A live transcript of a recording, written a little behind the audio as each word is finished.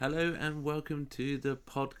Hello and welcome to the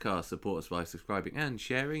podcast. Support us by subscribing and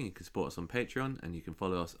sharing. You can support us on Patreon and you can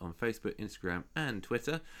follow us on Facebook, Instagram and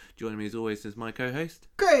Twitter. Joining me as always is my co-host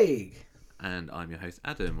Craig! And I'm your host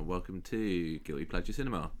Adam, and welcome to Guilty Pleasure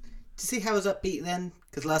Cinema. Do you see how I was upbeat then?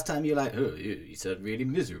 Because last time you were like, oh, you sound really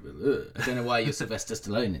miserable. I don't know why you're Sylvester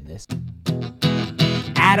Stallone in this.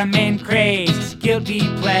 Adam and Craig's Guilty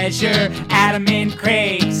Pleasure. Adam and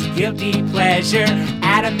Craig's Guilty Pleasure.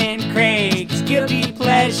 Adam and Craig's Guilty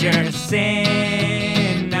Pleasure Cinema.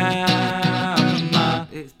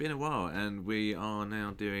 It's been a while and we are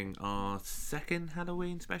now doing our second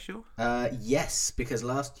Halloween special. Yes, because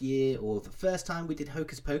last year, or the first time we did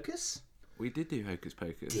Hocus Pocus. We did do Hocus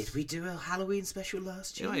Pocus. Did we do a Halloween special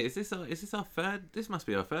last year? Wait, is this our third? This must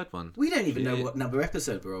be our third one. We don't even know what number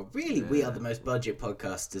episode we're on. Really, we are the most budget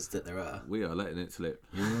podcasters that there are. We are letting it slip.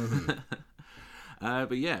 Mm-hmm.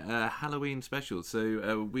 But yeah, Halloween special.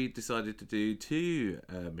 So we decided to do two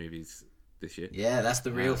movies this year. Yeah, that's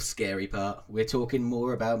the real scary part. We're talking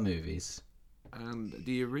more about movies. And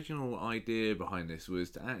the original idea behind this was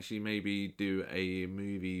to actually maybe do a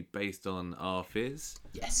movie based on our fears.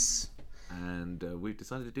 Yes. And we've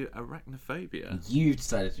decided to do Arachnophobia. You've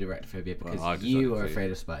decided to do Arachnophobia because you are afraid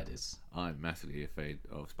of spiders. I'm massively afraid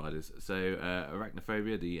of spiders. So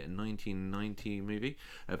Arachnophobia, the 1990 movie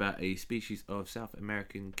about a species of South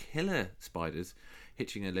American killer spiders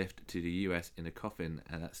hitching a lift to the US in a coffin,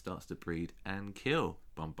 and that starts to breed and kill.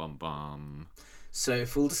 Bum bum bum. So,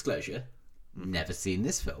 full disclosure, never seen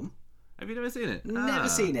this film. Have you never seen it? Never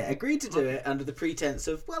seen it. Agreed to do it under the pretense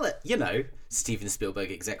of, well, Steven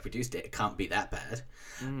Spielberg exec produced it. It can't be that bad.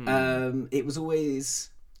 It was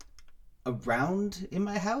always around in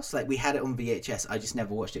my house. Like, we had it on VHS. I just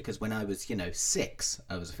never watched it because when I was, 6,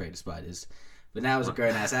 I was afraid of spiders. But now as a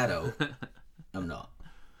grown-ass adult, I'm not.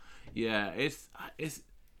 Yeah,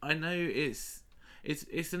 I know it's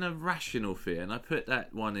an irrational fear, and I put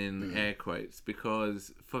that one in air quotes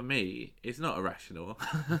because for me, it's not irrational.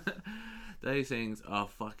 Those things are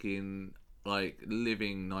fucking like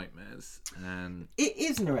living nightmares, and it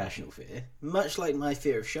is an irrational fear, much like my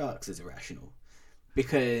fear of sharks is irrational.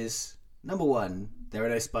 Because number one, there are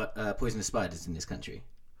no poisonous spiders in this country.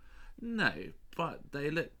 No, but they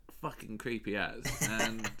look fucking creepy as,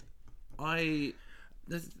 and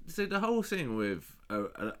So the whole thing with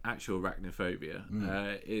actual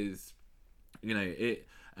arachnophobia is, it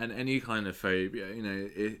and any kind of phobia,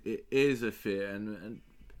 it is a fear, and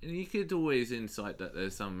you could always insight that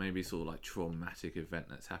there's some maybe sort of like traumatic event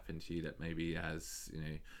that's happened to you that maybe has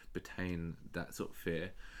pertain that sort of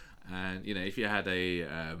fear, and if you had a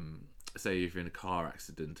say if you're in a car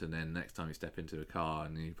accident and then next time you step into a car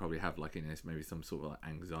and you probably have like maybe some sort of like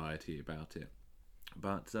anxiety about it,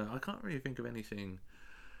 but I can't really think of anything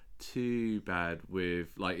too bad with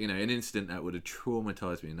an incident that would have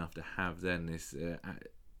traumatized me enough to have then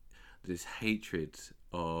this hatred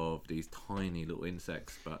of these tiny little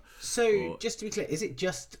insects. But just to be clear, is it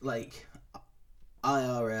just like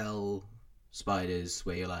IRL spiders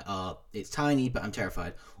where you're like, it's tiny but I'm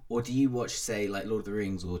terrified, or do you watch say like Lord of the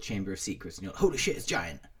Rings or Chamber of Secrets and you're like, holy shit, it's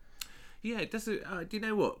giant? Yeah, do you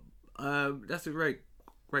know what, that's a great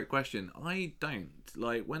question. I don't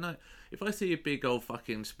like if I see a big old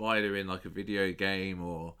fucking spider in like a video game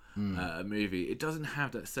or a movie, it doesn't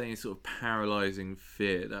have that same sort of paralyzing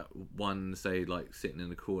fear that one, say, like sitting in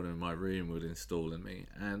the corner of my room would install in me.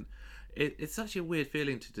 And it's such a weird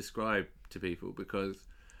feeling to describe to people because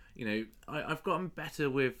I've gotten better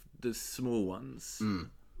with the small ones.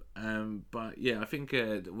 But yeah, I think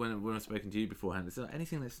when I've spoken to you beforehand, it's like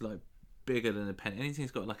anything that's like bigger than a pen, anything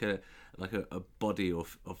that's got like a body or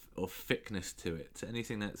thickness to it,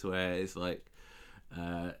 anything that's where it's like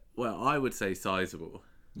I would say sizable,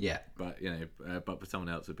 but but for someone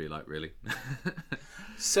else would be like, really.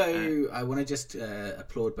 So I want to just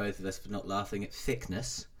applaud both of us for not laughing at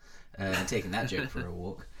thickness and taking that joke for a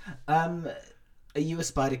walk. Are you a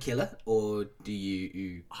spider killer, or do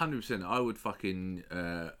you 100%? I would fucking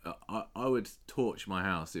I would torch my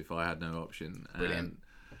house if I had no option. Brilliant.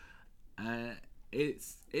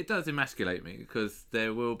 It does emasculate me because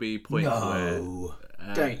there will be points where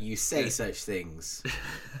don't you say such things.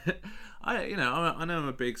 I know I'm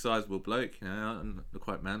a big sizable bloke, I'm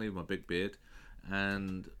quite manly with my big beard,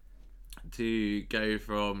 and to go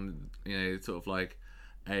from sort of like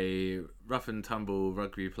a rough and tumble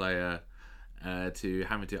rugby player to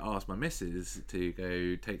having to ask my missus to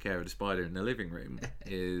go take care of the spider in the living room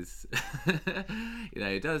is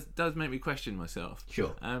it does make me question myself.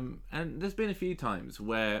 Sure. And there's been a few times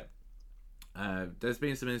where there's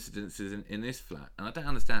been some incidences in this flat, and I don't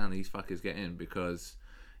understand how these fuckers get in because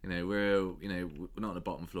we're not on the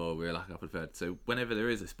bottom floor, we're like up a third. So whenever there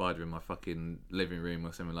is a spider in my fucking living room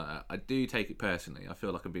or something like that, I do take it personally. I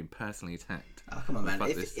feel like I'm being personally attacked. Oh, come on, man.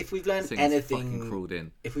 If we've learned anything, crawled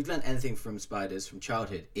in. If we've learned anything from spiders from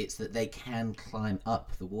childhood, it's that they can climb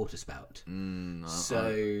up the water spout.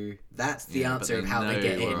 That's the answer of how they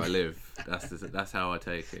get in. Where I live. That's how I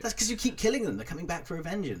take it. That's because you keep killing them. They're coming back for a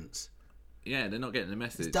vengeance. Yeah, they're not getting the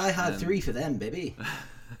message. It's Die Hard 3 for them, baby.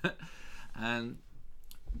 And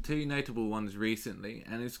two notable ones recently,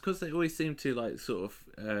 and it's because they always seem to like sort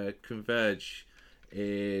of converge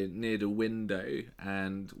near the window,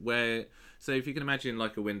 and so if you can imagine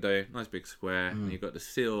like a window, nice big square, and you've got the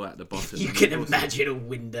sill at the bottom. You can imagine a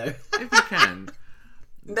window. If you can.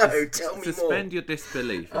 No, tell me more. Suspend your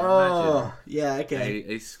disbelief. Oh, imagine yeah, okay.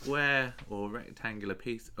 A square or rectangular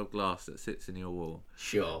piece of glass that sits in your wall.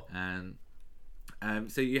 Sure. And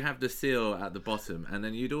so you have the seal at the bottom, and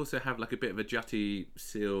then you'd also have like a bit of a jutty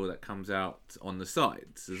seal that comes out on the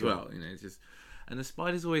sides as well. And the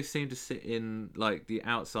spiders always seem to sit in like the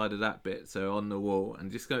outside of that bit, so on the wall,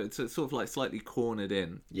 and just go. It's sort of like slightly cornered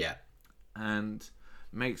in. Yeah. And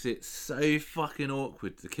makes it so fucking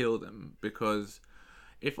awkward to kill them, because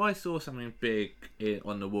if I saw something big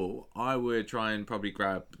on the wall, I would try and probably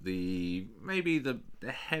grab maybe the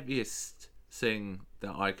heaviest thing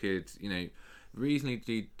that I could,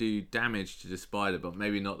 reasonably do damage to the spider, but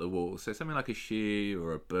maybe not the wall. So something like a shoe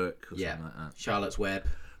or a book or something like that. Charlotte's Web.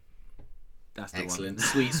 That's the excellent.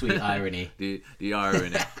 one. Sweet irony. the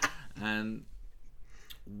irony. And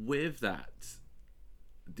with that,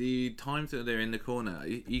 the times that they're in the corner,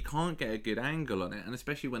 you can't get a good angle on it, and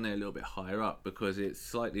especially when they're a little bit higher up, because it's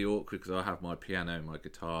slightly awkward, because I have my piano, my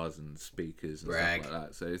guitars and speakers and stuff like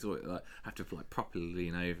that, so it's always like I have to like properly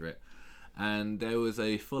lean over it. And there was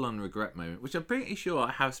a full-on regret moment, which I'm pretty sure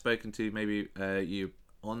I have spoken to maybe you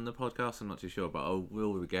on the podcast, I'm not too sure, but I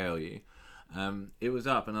will regale you. It was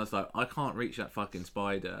up, and I was like, I can't reach that fucking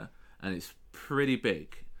spider, and it's pretty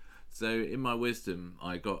big. So in my wisdom,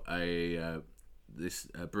 I got this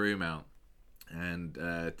broom out and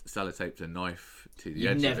sellotaped a knife to the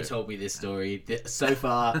edge. You've never told me this story. So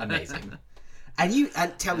far, amazing.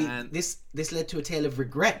 And tell me, this led to a tale of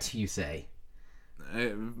regret, you say?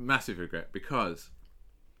 Massive regret, because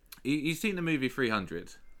you've seen the movie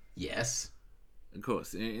 300. Yes. Of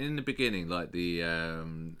course, in the beginning, like the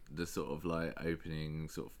sort of like opening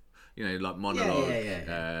sort of, like monologue,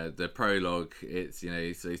 the prologue, it's,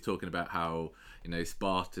 so he's talking about how,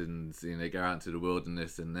 Spartans, go out into the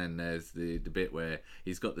wilderness, and then there's the bit where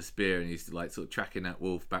he's got the spear and he's like sort of tracking that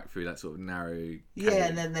wolf back through that sort of narrow cave. Yeah,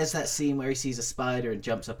 and then there's that scene where he sees a spider and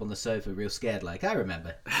jumps up on the sofa real scared, like, I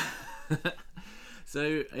remember.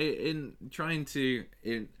 So in trying to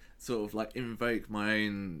sort of like invoke my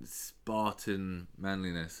own Spartan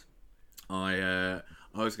manliness, I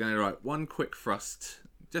was going to write one quick thrust,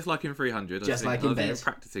 just like in 300. Just like in bed. I was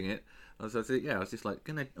practicing it. I was just like,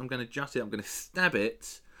 I'm going to jut it, I'm going to stab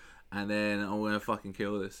it, and then I'm going to fucking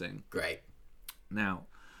kill this thing. Great. Now,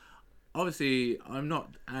 obviously, I'm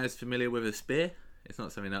not as familiar with a spear. It's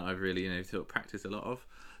not something that I've really, sort of practiced a lot of.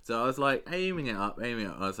 So I was like, aiming it up. I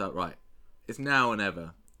was like, right, it's now or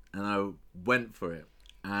never. And I went for it.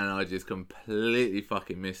 And I just completely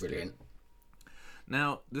fucking missed Brilliant. it.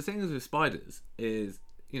 Now, the thing is with spiders is,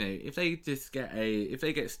 if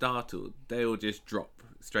they get startled, they will just drop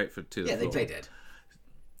straight to the floor. Yeah, they play dead.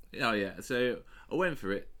 Oh, yeah. So I went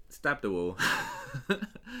for it, stabbed the wall,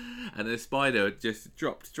 and the spider just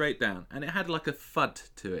dropped straight down. And it had like a thud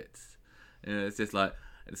to it. It's just like,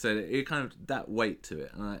 so it kind of, that weight to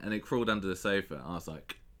it. And it crawled under the sofa. I was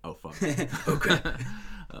like, oh, fuck. Oh, crap.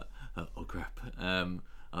 Oh, crap.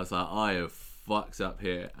 I was like, I have fucked up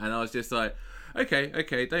here. And I was just like,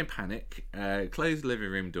 okay, don't panic. Close the living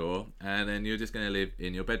room door, and then you're just going to live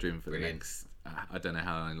in your bedroom for the next, I don't know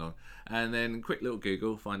how long. And then quick little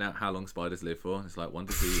Google, find out how long spiders live for. It's like 1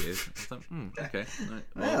 to 2 years. I was like, okay. Right,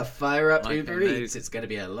 well, fire up Uber Eats. It's going to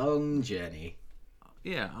be a long journey.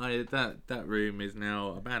 Yeah, that room is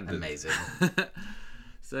now abandoned. Amazing.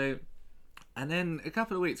 So, and then a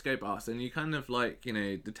couple of weeks go past, and you kind of like,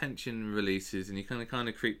 the tension releases, and you kind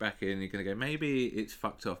of creep back in, and you're going to go, maybe it's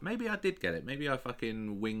fucked off. Maybe I did get it. Maybe I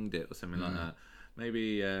fucking winged it or something like that.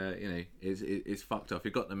 Maybe, it's fucked off.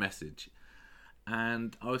 You got the message.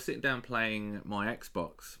 And I was sitting down playing my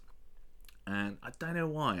Xbox, and I don't know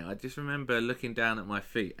why, I just remember looking down at my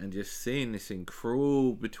feet and just seeing this thing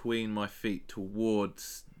crawl between my feet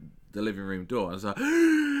towards the living room door. I was like,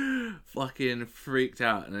 fucking freaked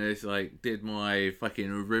out, and I just like did my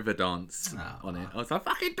fucking river dance on it. I was like,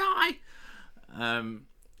 fucking die!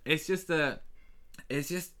 It's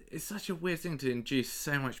such a weird thing to induce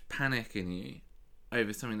so much panic in you.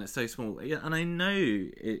 over something that's so small. Yeah, and I know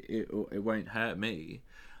it won't hurt me,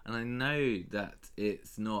 and I know that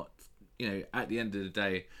it's not. At the end of the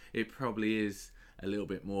day, it probably is a little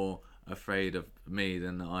bit more afraid of me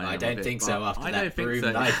than I am. I don't think so. After that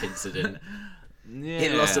broom knife incident,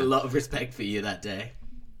 it lost a lot of respect for you that day.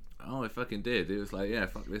 Oh, it fucking did. It was like, yeah,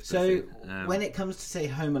 fuck this. So, when it comes to, say,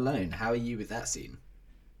 Home Alone, how are you with that scene?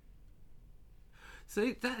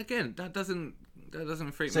 See, that again, that doesn't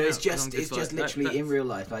freak me out. So it's just literally in real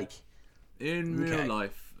life, like... In real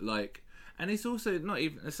life, like... And it's also not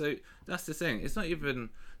even... So, that's the thing. It's not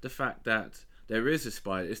even the fact that there is a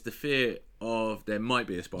spider. It's the fear of there might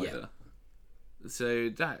be a spider. Yeah. So,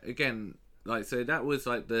 that, again... Like, so that was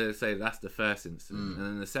like that's the first incident, and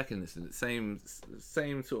then the second incident, same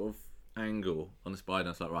sort of angle on the spider. I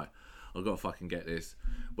was like, right, I've got to fucking get this.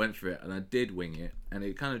 Went for it, and I did wing it, and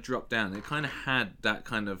it kind of dropped down. It kind of had that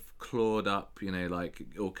kind of clawed up, like,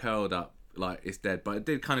 or curled up, like it's dead, but it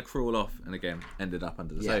did kind of crawl off, and again ended up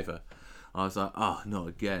under the sofa. I was like, oh, not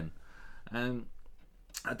again. And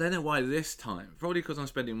I don't know why this time. Probably because I'm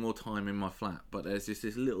spending more time in my flat. But there's just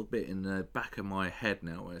this little bit in the back of my head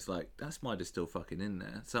now where it's like, that spider's still fucking in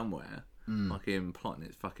there somewhere, fucking plotting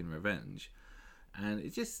its fucking revenge, and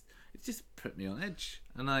it just put me on edge.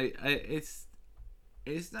 And it's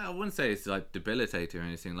I wouldn't say it's like debilitating or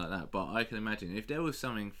anything like that, but I can imagine if there was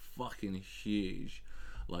something fucking huge,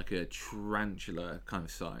 like a tarantula kind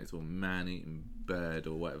of size, or man-eating bird,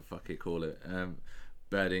 or whatever fuck you call it,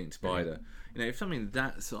 bird-eating spider. If something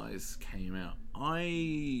that size came out,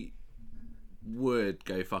 I would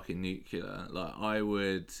go fucking nuclear. Like, I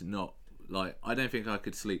would not... Like, I don't think I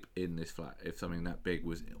could sleep in this flat if something that big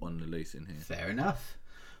was on the loose in here. Fair enough.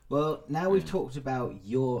 Well, now we've talked about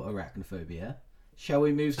your arachnophobia, shall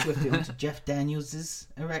we move swiftly on to Jeff Daniels'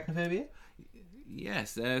 arachnophobia?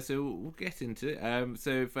 Yes, so we'll get into it.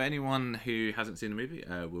 So for anyone who hasn't seen the movie,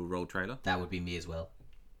 we'll roll trailer. That would be me as well.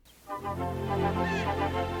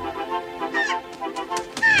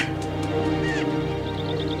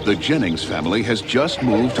 The Jennings family has just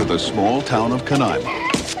moved to the small town of Canaima.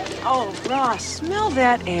 Oh, Ross, smell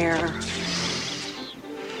that air.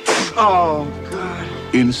 Oh,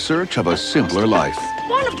 God. In search of a simpler life.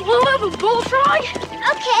 Want a blue of a bullfrog?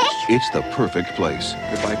 Okay. It's the perfect place.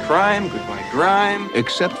 Goodbye crime, goodbye grime.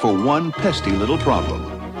 Except for one pesky little problem.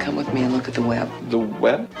 Come with me and look at the web. The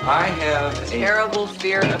web? I have a terrible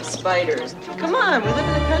fear of spiders. Come on, we live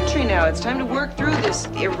in the country now. It's time to work through this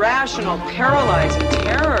irrational, paralyzing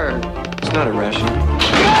terror. It's not irrational.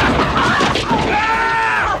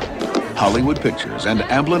 Hollywood Pictures and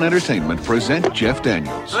Amblin Entertainment present Jeff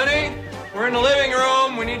Daniels. Honey, we're in the living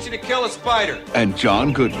room. We need you to kill a spider. And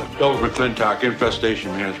John Goodman. Doug McClintock,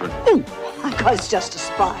 Infestation Management. Ooh, my God, it's just a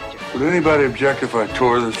spider. Would anybody object if I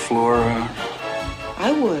tore this floor out?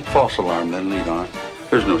 I would. False alarm, then lead on.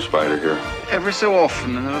 There's no spider here. Every so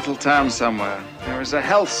often in a little town somewhere, there is a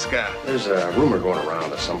health scare. There's a rumor going around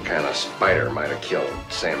that some kind of spider might have killed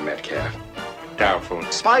Sam Metcalf. Doubtful.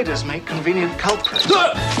 Spiders make convenient culprits.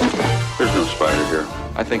 There's no spider here.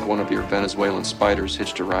 I think one of your Venezuelan spiders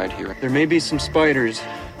hitched a ride here. There may be some spiders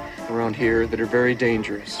around here that are very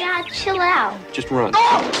dangerous. Dad, chill out. Just run.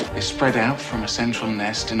 They spread out from a central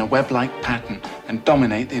nest in a web-like pattern and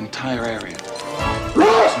dominate the entire area.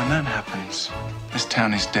 When that happens, this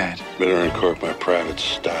town is dead. Better uncork my private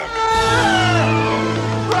stock.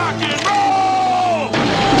 Rock and roll!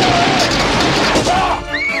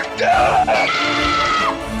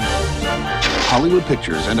 Hollywood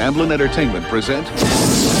Pictures and Amblin Entertainment present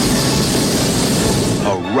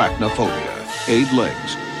Arachnophobia. 8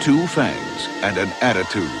 legs, 2 fangs, and an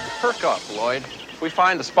attitude. Perk up, Lloyd. If we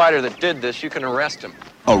find the spider that did this, you can arrest him.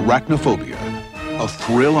 Arachnophobia, a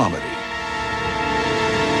thrill-omedy.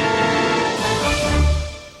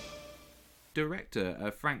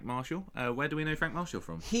 Director Frank Marshall. Where do we know Frank Marshall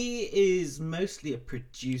from? He is mostly a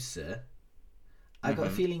producer. I got a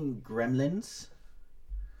feeling Gremlins.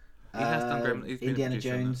 He has done Gremlins. Indiana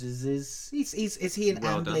Jones is he an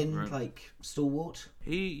Amblin like stalwart?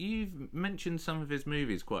 You've mentioned some of his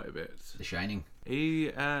movies quite a bit. The Shining.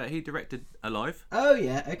 He directed Alive. Oh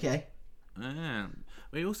yeah, okay.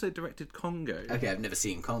 He also directed Congo. Okay, I've never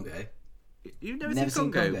seen Congo. You've never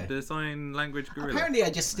seen Congo? The sign language gorilla? Apparently I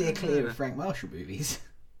just steer clear of Frank Marshall movies.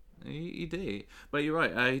 He did. But you're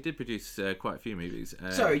right, he did produce quite a few movies.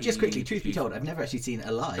 Sorry, just quickly, truth be told, I've never actually seen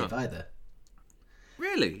Alive either.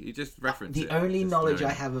 Really? You just referenced it? The only knowledge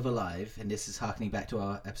I have of Alive, and this is harkening back to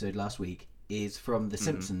our episode last week, is from The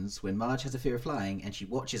Simpsons, when Marge has a fear of flying and she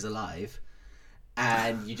watches Alive,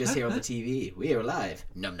 and you just hear on the TV, "We're alive,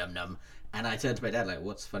 num num num." And I turned to my dad like,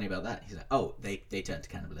 "What's funny about that?" He's like, "Oh, they turned to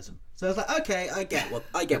cannibalism." So I was like, "Okay, I get what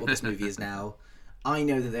this movie is now." I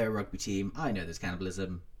know that they're a rugby team. I know there's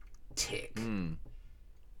cannibalism. Tick.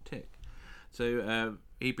 Tick. So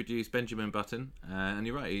he produced Benjamin Button, and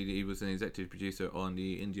you're right, he was an executive producer on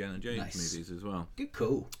the Indiana Jones movies as well. Good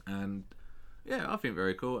call. And yeah, I think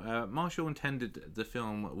very cool. Marshall intended the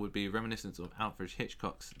film would be reminiscent of Alfred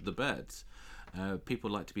Hitchcock's The Birds.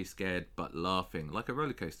 People like to be scared but laughing, like a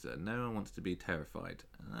roller coaster. No one wants to be terrified.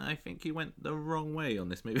 I think he went the wrong way on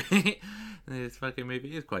this movie. This fucking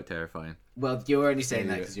movie is quite terrifying. Well, you're only saying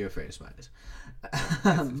that because you're afraid of spiders.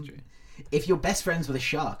 That's true. If you're best friends with a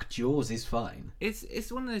shark, Jaws is fine.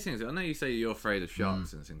 It's one of those things. I know you say you're afraid of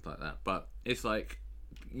sharks and things like that, but it's like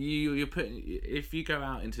you're putting. If you go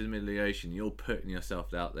out into the middle of the ocean, you're putting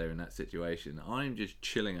yourself out there in that situation. I'm just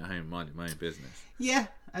chilling at home, minding my own business. Yeah,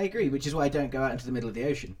 I agree. Which is why I don't go out into the middle of the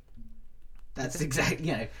ocean. That's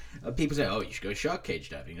exactly. People say, "Oh, you should go shark cage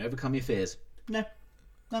diving and overcome your fears." No,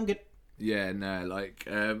 I'm good. Yeah, no, like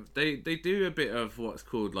they do a bit of what's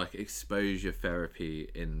called like exposure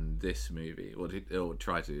therapy in this movie, or they'll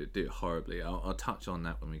try to do it horribly. I'll touch on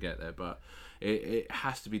that when we get there, but it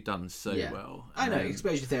has to be done so well. I know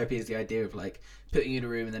exposure therapy is the idea of like putting you in a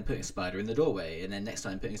room and then putting a spider in the doorway, and then next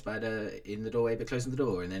time putting a spider in the doorway but closing the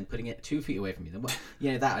door, and then putting it 2 feet away from you. Then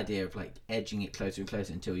that idea of like edging it closer and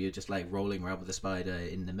closer until you're just like rolling around with a spider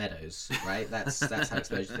in the meadows, right? That's how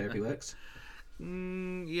exposure therapy works.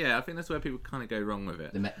 Yeah, I think that's where people kind of go wrong with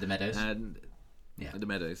it. The meadows. The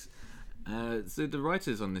meadows. So the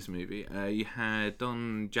writers on this movie, you had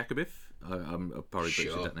Don Jakobiv. I'll probably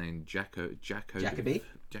butchered that name. Jakobiv.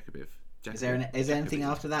 Jakobiv. Is there anything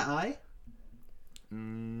after that I?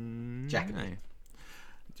 Jakobiv. No.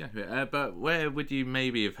 Jakobiv. But where would you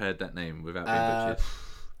maybe have heard that name without being butchered?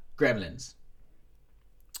 Gremlins.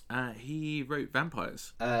 He wrote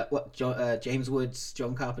Vampires. James Woods,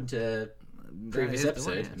 John Carpenter. Previous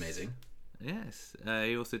episode. Amazing. Yes.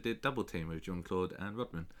 He also did Double Team with Jean-Claude and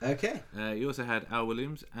Rodman. Okay. He also had Al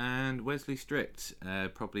Williams and Wesley Strict,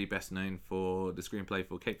 probably best known for the screenplay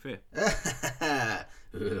for Cape Fear.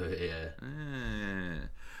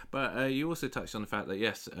 But you also touched on the fact that,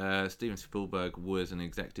 yes, Steven Spielberg was an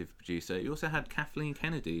executive producer. You also had Kathleen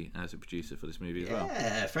Kennedy as a producer for this movie as well.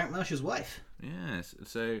 Yeah, Frank Marshall's wife. Yes.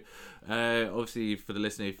 So, obviously, for the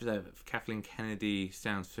listener, if Kathleen Kennedy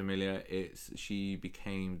sounds familiar, she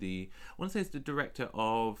became I want to say it's the director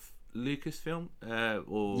of Lucasfilm, Lucasfilms,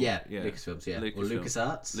 or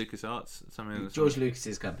LucasArts. LucasArts, something. George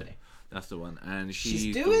Lucas's company. That's the one, and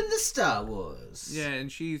she's doing the Star Wars. Yeah,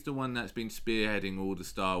 and she's the one that's been spearheading all the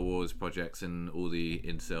Star Wars projects, and all the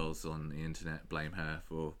incels on the internet blame her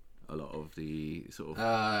for a lot of the sort of.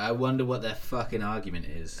 I wonder what their fucking argument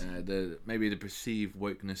is. Maybe the perceived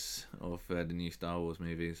wokeness of the new Star Wars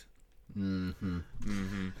movies.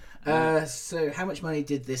 So, how much money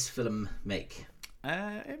did this film make?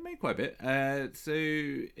 It made quite a bit. So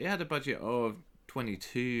it had a budget of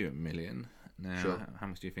 22 million. Now, how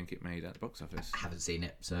much do you think it made at the box office? I haven't seen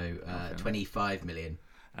it, so 25 million.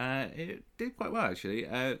 It did quite well, actually.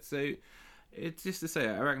 So it's just to say,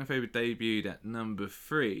 Arachnophobia debuted at number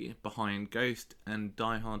 3 behind Ghost and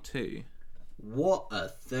Die Hard 2. What a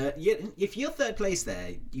third! If you're third place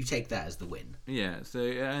there, you take that as the win. Yeah, so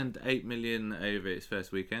it earned 8 million over its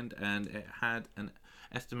first weekend, and it had an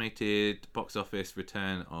estimated box office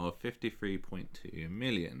return of 53.2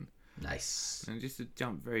 million. Nice. And just to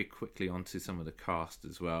jump very quickly onto some of the cast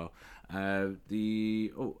as well.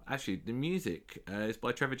 The music is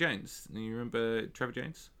by Trevor Jones. You remember Trevor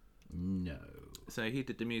Jones? No. So he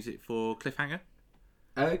did the music for Cliffhanger.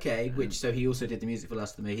 Okay, so he also did the music for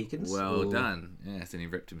Last of the Mohicans. Well done. Yes, and he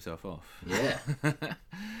ripped himself off. Yeah.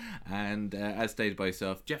 And as stated by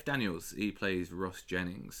himself, Jeff Daniels, he plays Ross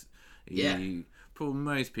Jennings.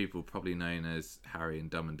 Most people probably known as Harry in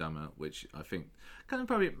Dumb and Dumber, which I think I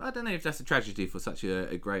don't know if that's a tragedy for such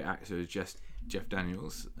a great actor as just Jeff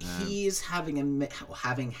Daniels. He is having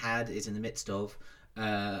is in the midst of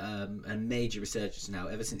a major resurgence now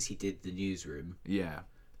ever since he did The Newsroom. Yeah.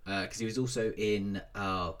 Because he was also in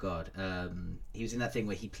he was in that thing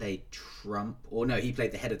where he played Trump, he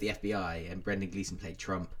played the head of the FBI, and Brendan Gleeson played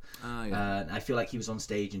Trump. I feel like he was on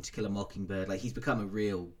stage in To Kill a Mockingbird. Like, he's become a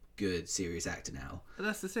real good serious actor now. But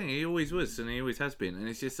that's the thing, he always was and he always has been, and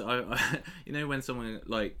it's just when someone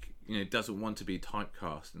doesn't want to be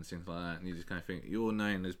typecast and things like that, and you just kind of think you're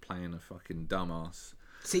known as playing a fucking dumbass.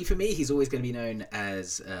 See, for me, he's always going to be known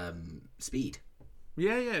as Speed.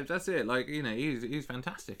 Yeah, that's it. Like, he's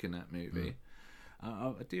fantastic in that movie.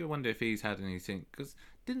 I do wonder if he's had anything, because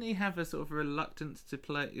didn't he have a sort of reluctance to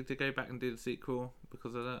go back and do the sequel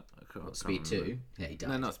because of that? Speed 2? Yeah, he died.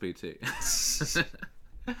 No, not Speed 2.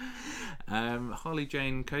 Harley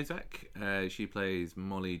Jane Kozak, she plays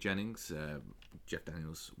Molly Jennings. Jeff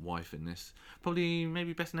Daniels' wife in this. Probably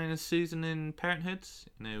maybe best known as Susan in Parenthood.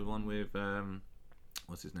 You know, one with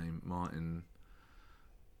what's his name? Martin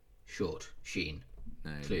Sheen.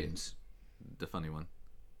 No, Clunes. The funny one.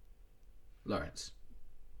 Lawrence.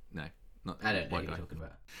 No, not. I don't know white what guy. you're talking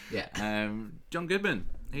about. Yeah. John Goodman.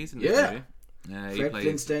 He's in this movie. Fred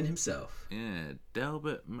Flintstone himself. Yeah,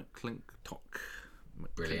 Delbert McClintock.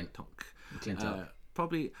 Brilliant. McClintock.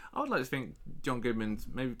 Probably, I would like to think John Goodman's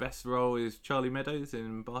maybe best role is Charlie Meadows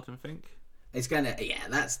in Barton Fink. It's gonna,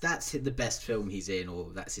 that's the best film he's in, or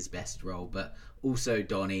that's his best role. But also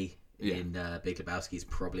Donnie in Big Lebowski is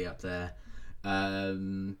probably up there.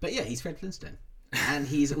 But yeah, he's Fred Flintstone, and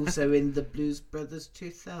he's also in the Blues Brothers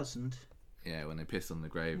 2000. Yeah, when they pissed on the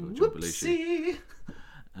grave of John Belushi.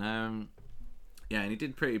 Yeah, and he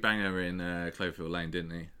did Pretty Banger in Cloverfield Lane,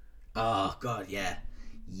 didn't he? Oh God, yeah.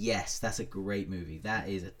 Yes, that's a great movie. That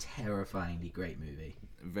is a terrifyingly great movie.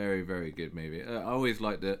 Very, very good movie. I always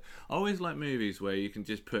like movies where you can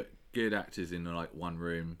just put good actors in like one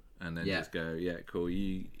room and then just go, yeah, cool.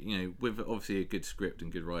 You know, with obviously a good script and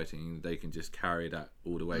good writing, they can just carry that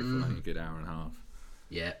all the way for like a good hour and a half.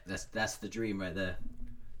 Yeah, that's the dream right there.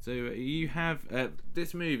 So you have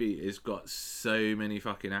this movie has got so many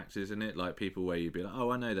fucking actors in it, like people where you'd be like,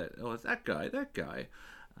 oh, I know that. Oh, it's that guy.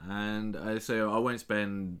 And so I won't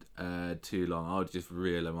spend too long. I'll just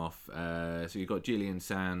reel them off. So you've got Julian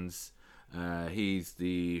Sands. He's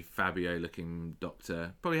the Fabio-looking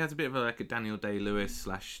doctor. Probably has a bit of like a Daniel Day-Lewis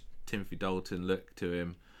 / Timothy Dalton look to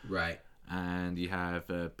him. Right. And you have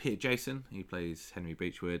Peter Jason. He plays Henry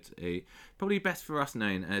Beechwood. Probably best for us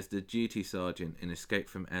known as the duty sergeant in Escape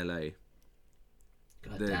from L.A.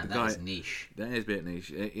 God damn, that is niche. That is a bit niche.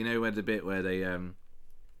 You know where the bit where they...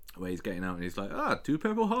 where he's getting out and he's like, 2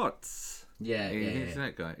 purple hearts. Yeah. He's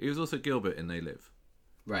that guy. He was also Gilbert in They Live.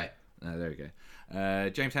 Right. There we go.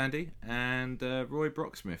 James Handy and Roy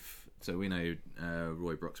Brocksmith. So we know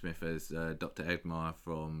Roy Brocksmith as Dr. Edmar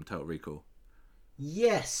from Total Recall.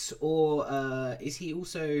 Yes, or is he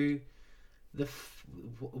also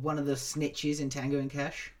one of the snitches in Tango and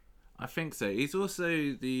Cash? I think so. He's also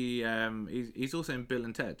he's also in Bill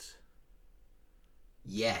and Ted.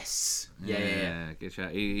 Yes. Yeah. Good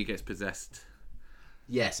shout. He gets possessed.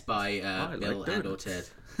 Yes, by Bill and or Ted.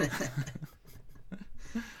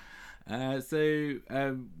 So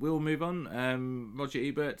we'll move on. Roger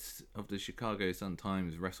Ebert of the Chicago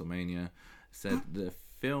Sun-Times WrestleMania said the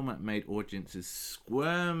film made audiences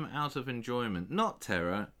squirm out of enjoyment, not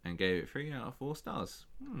terror, and gave it 3 out of 4 stars.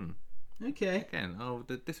 Okay. Again, I'll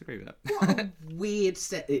disagree with that. What a weird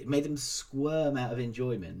set. It made them squirm out of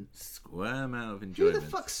enjoyment. Squirm out of enjoyment. Who the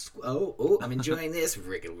fuck? Oh, I'm enjoying this.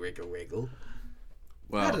 Wriggle, wriggle, wriggle.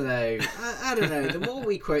 Well, I don't know. I don't know. The more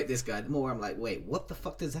we quote this guy, the more I'm like, wait, what the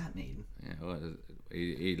fuck does that mean? Yeah, well,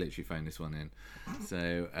 he literally phoned this one in.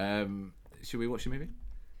 So, should we watch the movie?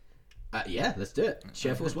 Yeah, let's do it.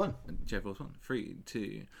 Share Force 1. Share Force 1. 3,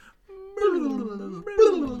 2...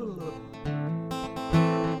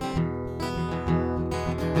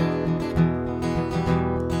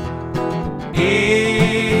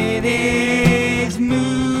 It is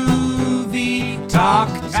movie talk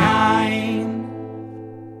time.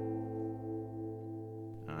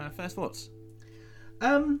 First thoughts?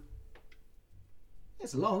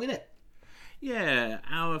 It's long, isn't it? Yeah,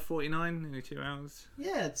 hour 49, nearly 2 hours.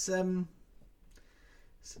 Yeah, it's not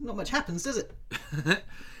much happens, does it?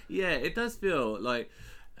 Yeah, it does feel like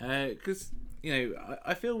because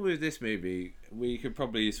I feel with this movie we could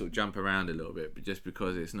probably sort of jump around a little bit, but just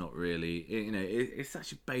because it's not really, it's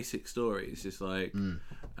such a basic story. It's just like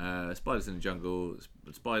spiders in the jungle.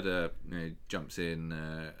 Spider jumps in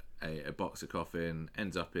a box of coffin,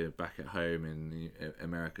 ends up back at home in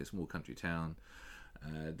America, small country town.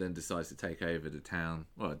 Then decides to take over the town.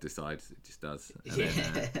 Well, it just does. And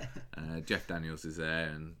then, Jeff Daniels is there,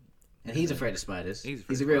 and he's afraid of spiders.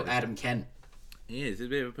 He's a real Adam Kent. He is. He's a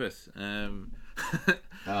bit of a puss.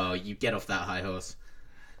 Oh, you get off that high horse.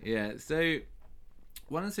 Yeah. So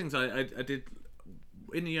one of the things I did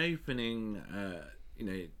in the opening,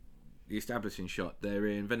 the establishing shot, they're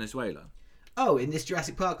in Venezuela. Oh, in this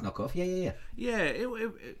Jurassic Park knockoff. Yeah. Yeah.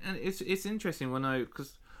 And it's interesting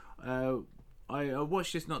because I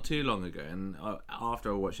watched this not too long ago, and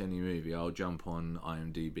after I watch any movie, I'll jump on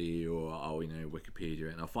IMDb or I'll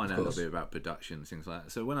Wikipedia, and I'll find out a little bit about production and things like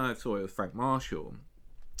that. So when I saw it with Frank Marshall,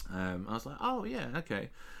 I was like, oh yeah, okay.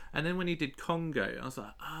 And then when he did Congo, I was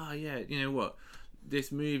like, oh yeah, you know what?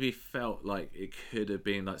 This movie felt like it could have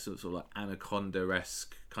been like sort of like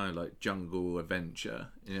Anaconda-esque kind of like jungle adventure.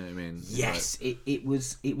 You know what I mean? Yes, it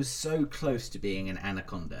was so close to being an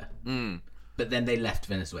Anaconda. But then they left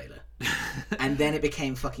Venezuela. And then it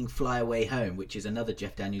became fucking Fly Away Home, which is another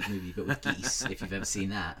Jeff Daniels movie, but with geese, if you've ever seen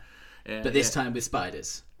that. Yeah, but this time with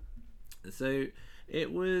spiders. So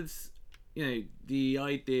it was, the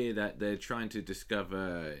idea that they're trying to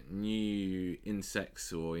discover new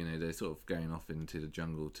insects, or, they're sort of going off into the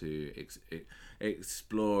jungle to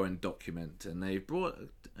explore and document. And they brought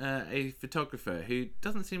a photographer who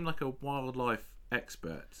doesn't seem like a wildlife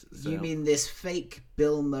expert. So. You mean this fake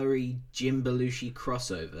Bill Murray Jim Belushi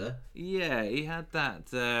crossover? Yeah, he had that.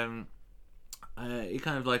 He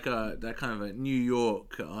kind of like that kind of a New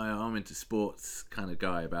York. I'm into sports kind of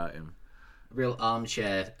guy about him. Real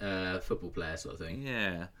armchair football player sort of thing.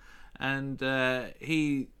 Yeah, and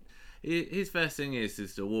his first thing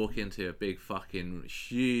is to walk into a big fucking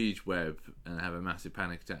huge web and have a massive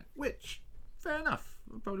panic attack, which fair enough.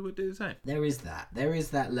 I probably would do the same. There is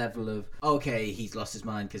that level of, okay, he's lost his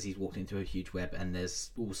mind because he's walked into a huge web and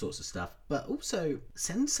there's all sorts of stuff, but also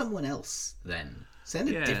send someone else then. Send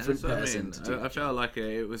a different person to do it. I felt like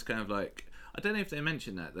it was kind of like, I don't know if they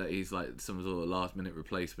mentioned that he's like some sort of last minute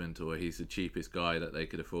replacement, or he's the cheapest guy that they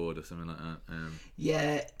could afford, or something like that.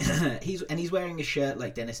 Yeah, he's wearing a shirt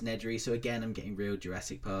like Dennis Nedry, so again I'm getting real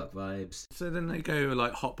Jurassic Park vibes. So then they go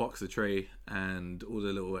like hotbox the tree, and all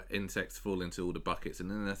the little insects fall into all the buckets,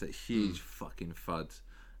 and then there's that huge fucking thud,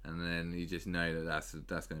 and then you just know that's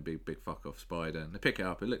going to be a big fuck off spider, and they pick it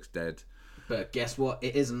up, it looks dead, but guess what?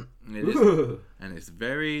 It isn't. It isn't. And it's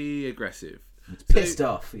very aggressive. It's pissed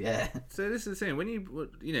off, yeah. So this is the thing, when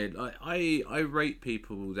I rate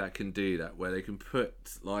people that can do that, where they can put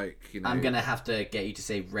I'm gonna have to get you to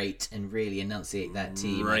say rate and really enunciate that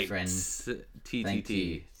T, my friend.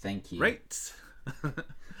 TTT. Thank you. Rates.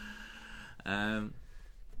 And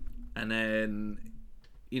then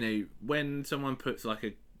when someone puts like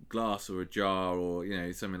a glass or a jar or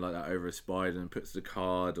something like that over a spider and puts the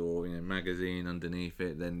card or magazine underneath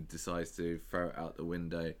it, then decides to throw it out the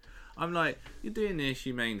window, I'm like, you're doing the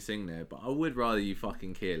humane thing there, but I would rather you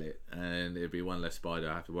fucking kill it, and it'd be one less spider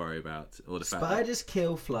I have to worry about. Or the spiders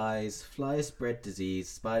kill flies. Flies spread disease.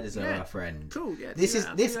 Spiders are our friend. Cool. Yeah. This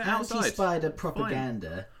anti-spider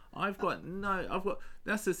propaganda. Fine.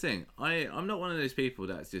 That's the thing. I'm not one of those people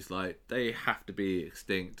that's just like they have to be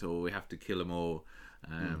extinct or we have to kill them all.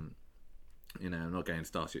 I'm not going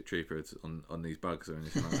Starship Troopers on these bugs or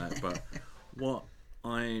anything like that. But what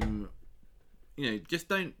I'm. Just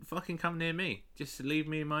don't fucking come near me. Just leave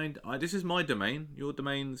me in mind. This is my domain. Your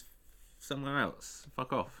domain's somewhere else.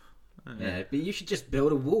 Fuck off. Yeah, but you should just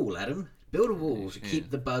build a wall, Adam. Build a wall to keep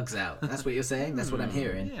the bugs out. That's what you're saying? That's what I'm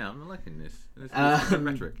hearing. Yeah, I'm liking this. This is good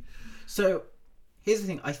rhetoric. So, here's the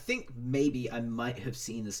thing. I think maybe I might have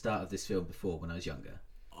seen the start of this film before when I was younger.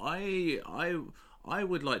 I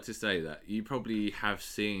would like to say that you probably have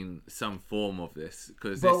seen some form of this,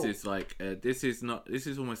 because this is like this is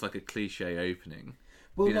almost like a cliche opening.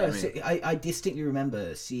 Well, no, I distinctly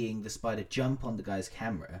remember seeing the spider jump on the guy's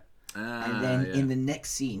camera, and then in the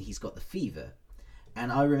next scene he's got the fever,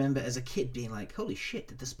 and I remember as a kid being like, "Holy shit!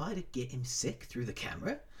 Did the spider get him sick through the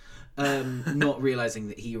camera?" Not realizing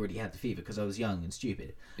that he already had the fever because I was young and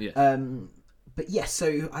stupid. Yeah. But yes,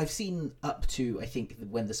 so I've seen up to, I think,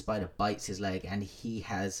 when the spider bites his leg and he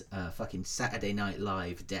has a fucking Saturday Night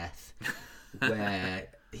Live death where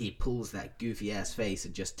he pulls that goofy ass face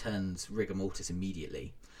and just turns rigor mortis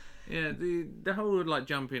immediately. Yeah, the whole like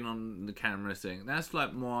jumping on the camera thing, that's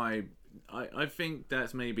like I think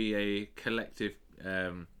that's maybe a collective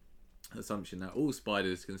assumption that all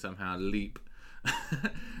spiders can somehow leap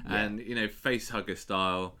and face hugger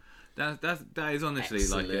style. That is honestly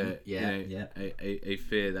excellent. like a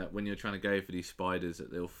fear that when you're trying to go for these spiders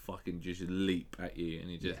that they'll fucking just leap at you and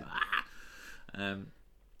you just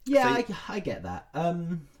I get that.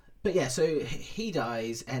 But yeah, so he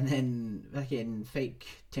dies and then fucking fake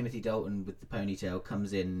Timothy Dalton with the ponytail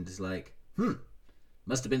comes in and is like,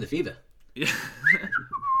 must have been the fever. Yeah.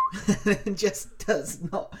 And just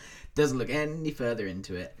doesn't look any further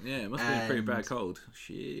into it. Yeah, it must have been a pretty bad cold.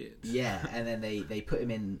 Shit. Yeah, and then they put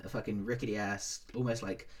him in a fucking rickety ass, almost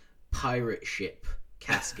like pirate ship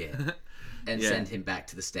casket and send him back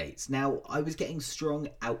to the States. Now, I was getting strong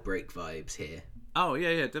Outbreak vibes here. Oh,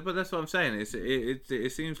 yeah, but that's what I'm saying.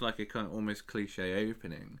 It seems like a kind of almost cliche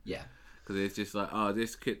opening. Yeah. Because it's just like,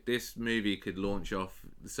 this movie could launch off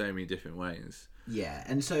so many different ways. Yeah,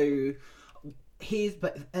 and so...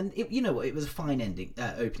 it was a fine ending,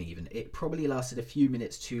 opening even. It probably lasted a few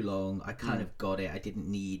minutes too long. I kind of got it. I didn't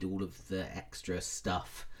need all of the extra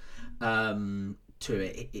stuff to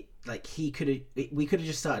it. We could have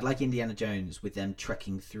just started like Indiana Jones with them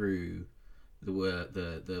trekking through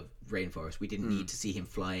the rainforest. We didn't need to see him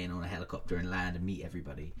fly in on a helicopter and land and meet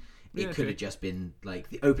everybody. It Yeah, could true. have just been like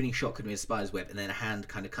the opening shot could have been a spider's web, and then a hand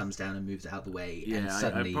kind of comes down and moves it out of the way, and Yeah,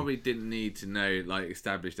 suddenly I probably didn't need to know, like,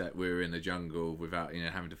 establish that we were in the jungle without,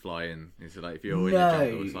 having to fly in. It's like, if you're in the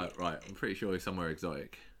jungle, it's like, right, I'm pretty sure it's somewhere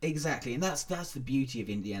exotic. Exactly, and that's the beauty of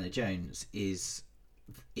Indiana Jones is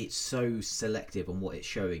it's so selective on what it's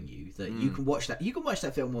showing you that you can watch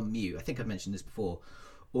that film on mute. I think I've mentioned this before,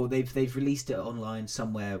 or they've released it online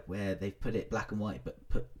somewhere where they've put it black and white but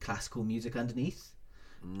put classical music underneath,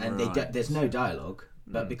 and there's no dialogue,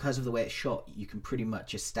 but because of the way it's shot, you can pretty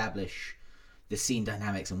much establish the scene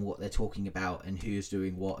dynamics and what they're talking about and who's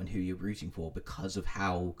doing what and who you're rooting for because of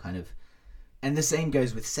how kind of. And the same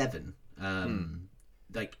goes with Seven.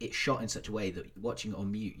 Like, it's shot in such a way that watching it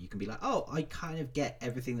on mute, you can be like, oh, I kind of get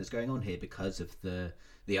everything that's going on here because of the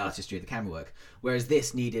artistry of the camera work. Whereas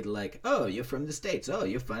this needed, like, oh, you're from the States. Oh,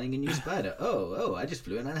 you're finding a new spider. Oh, I just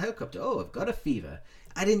flew in on a helicopter. Oh, I've got a fever.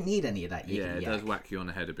 I didn't need any of that. Yeah, it does whack you on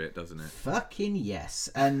the head a bit, doesn't it? Fucking yes.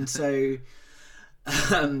 And so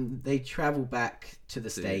they travel back to the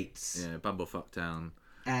States. Yeah, Bumblefuck Town.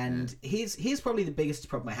 And here's probably the biggest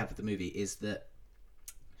problem I have with the movie is that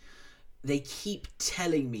they keep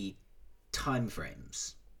telling me time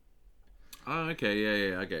frames. Oh,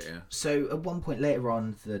 okay, yeah, I get you. So at one point later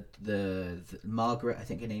on, the Margaret, I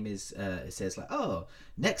think her name is, it says like, oh,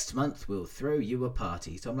 next month we'll throw you a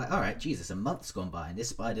party. So I'm like, all right, Jesus, a month's gone by and this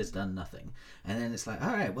spider's done nothing. And then it's like,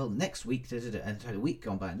 all right, well, next week, and so a week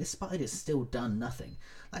gone by and this spider's still done nothing.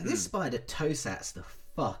 Like, this spider toe-sats the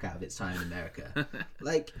fuck out of its time in America.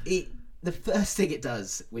 Like, the first thing it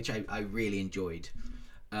does, which I really enjoyed,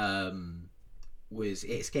 was it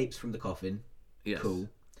escapes from the coffin. Yes. Cool.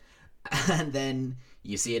 And then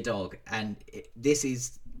you see a dog, and this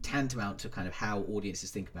is tantamount to kind of how audiences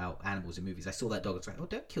think about animals in movies. I saw that dog, I was like, oh,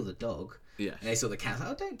 don't kill the dog. Yeah. And I saw the cat, I was like,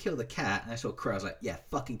 oh, don't kill the cat. And I saw a crow, I was like, yeah,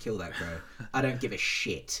 fucking kill that crow. I don't give a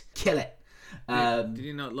shit. Kill it. Did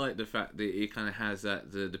you not like the fact that it kind of has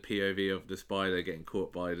that the POV of the spider getting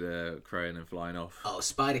caught by the crow and then flying off? Oh,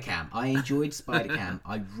 Spider Cam. I enjoyed Spider Cam.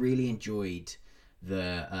 I really enjoyed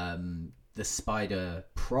the spider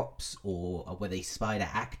props, or were they spider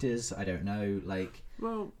actors? I don't know. Like,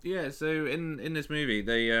 well, yeah. So in this movie,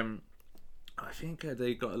 they I think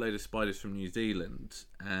they got a load of spiders from New Zealand,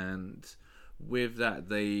 and with that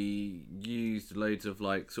they used loads of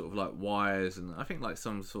like sort of like wires and I think like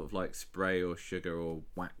some sort of like spray or sugar or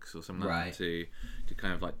wax or something like that to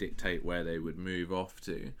kind of like dictate where they would move off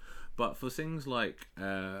to. But for things like,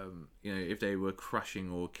 if they were crushing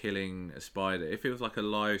or killing a spider, if it was like a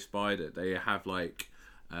live spider, they have like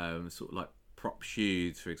sort of like prop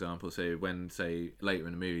shoes, for example. So when, say, later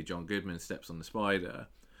in the movie, John Goodman steps on the spider,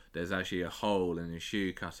 there's actually a hole in his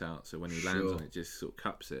shoe cut out, so when he lands on it, it just sort of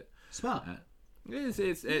cups it. Smart.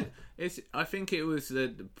 It's. I think it was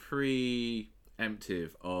the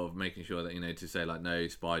preemptive of making sure that to say like no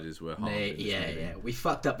spiders were harmed. Yeah. We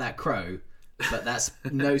fucked up that crow. But that's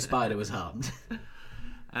no spider was harmed.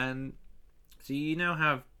 And so you now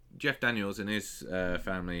have Jeff Daniels and his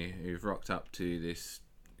family who've rocked up to this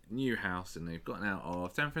new house, and they've gotten out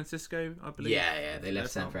of San Francisco, I believe. Yeah, they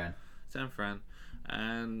left San Fran.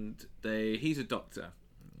 And he's a doctor,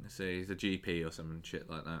 so he's a GP or some shit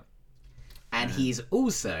like that. And he's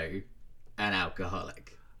also an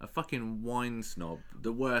alcoholic. A fucking wine snob,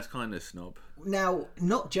 the worst kind of snob. Now,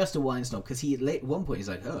 not just a wine snob, because at one point he's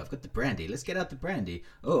like, oh, I've got the brandy, let's get out the brandy.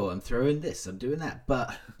 Oh, I'm throwing this, I'm doing that.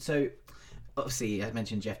 But, so, obviously, I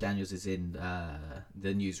mentioned Jeff Daniels is in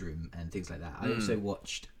the newsroom and things like that. I also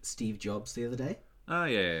watched Steve Jobs the other day. Oh,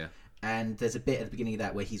 yeah. And there's a bit at the beginning of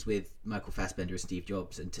that where he's with Michael Fassbender and Steve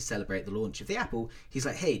Jobs, and to celebrate the launch of the Apple, he's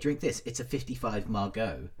like, hey, drink this, it's a 55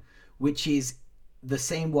 Margaux, which is the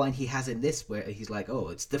same wine he has in this, where he's like, oh,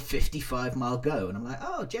 it's the 55 Margaux. And I'm like,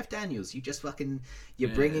 oh, Jeff Daniels, you're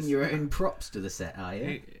bringing your own props to the set, are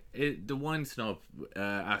you? The wine snob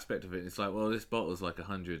aspect of it, it's like, well, this bottle's like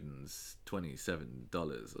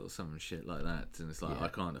 $127 or some shit like that. And it's like, I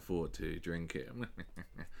can't afford to drink it.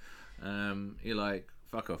 You're like,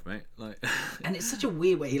 fuck off, mate. Like, and it's such a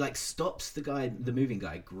weird way. He like stops the moving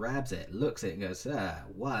guy, grabs it, looks at it and goes,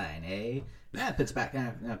 wine, eh? Yeah, puts it back.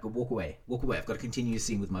 Now, walk away. I've got to continue the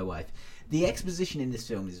scene with my wife. The exposition in this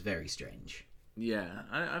film is very strange. Yeah,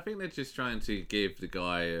 I think they're just trying to give the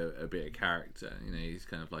guy a bit of character. He's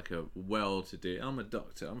kind of like a well-to-do. I'm a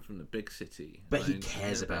doctor. I'm from the big city. But he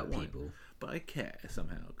cares about people. But I care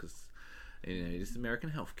somehow because it's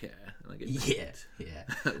American healthcare. And I get yeah.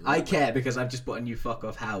 I care because I've just bought a new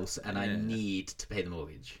fuck-off house and I need to pay the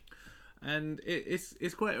mortgage. And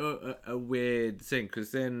it's quite a weird thing,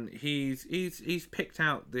 because then he's picked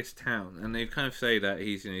out this town, and they kind of say that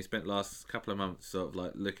he's he spent the last couple of months sort of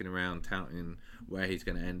like looking around, touting where he's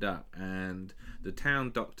going to end up. And the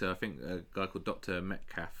town doctor, I think a guy called Dr.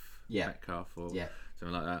 Metcalf or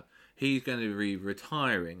something like that, he's going to be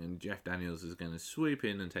retiring, and Jeff Daniels is going to swoop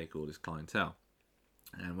in and take all this clientele.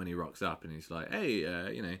 And when he rocks up and he's like, hey,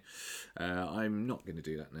 I'm not going to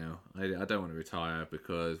do that now. I don't want to retire,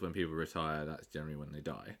 because when people retire, that's generally when they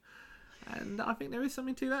die. And I think there is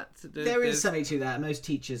something to that. There is something to that. Most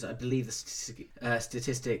teachers, I believe the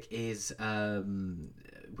statistic is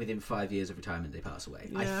within 5 years of retirement, they pass away.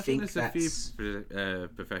 Yeah, I think there's that's... a few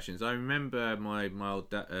professions. I remember my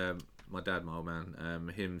old my old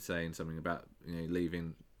man, him saying something about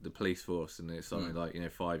leaving the police force, and it's something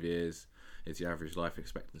like 5 years. It's the average life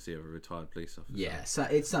expectancy of a retired police officer. Yeah, so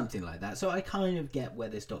it's something like that. So I kind of get where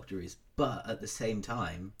this doctor is, but at the same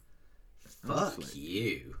time, fuck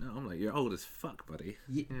you. No, I'm like, you're old as fuck, buddy.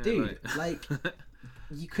 Dude, like,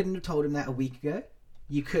 you couldn't have told him that a week ago.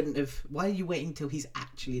 You couldn't have. Why are you waiting until he's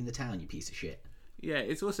actually in the town, you piece of shit? Yeah,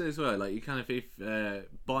 it's also as well, like, you kind of, if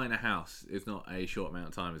buying a house is not a short amount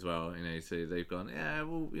of time as well, so they've gone, yeah,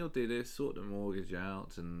 well, we'll do this, sort the mortgage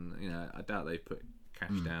out, and, I doubt they've put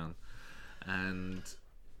cash down. And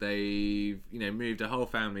they've moved a whole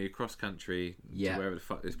family across country to wherever the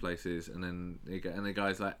fuck this place is, and then the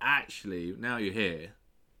guy's like, actually, now you're here.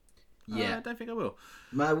 I don't think I will.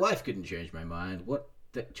 My wife couldn't change my mind. What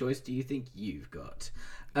choice do you think you've got?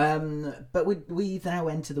 But we now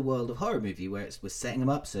enter the world of horror movie, where we're setting them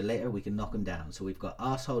up so later we can knock them down. So we've got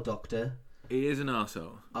Arsehole Doctor. He is an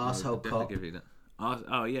arsehole. Arsehole Cop. Give you that.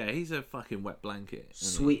 Oh yeah, he's a fucking wet blanket.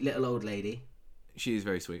 Sweet little old lady. She is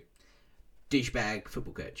very sweet. Douchebag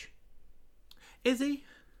football coach. Is he?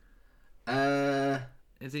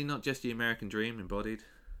 Is he not just the American dream embodied?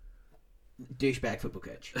 Douchebag football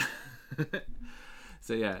coach.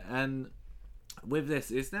 So yeah, and with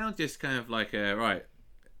this, it's now just kind of like right.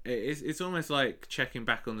 It's almost like checking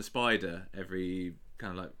back on the spider every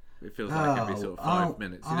kind of like, it feels like every sort of 5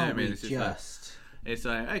 minutes. You know what I mean? It's just like, it's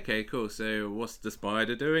like, okay, cool. So what's the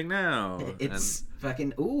spider doing now? It's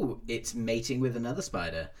fucking it's mating with another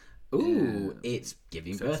spider. Ooh, it's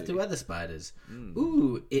giving birth to other spiders.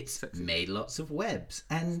 Ooh, it's made lots of webs.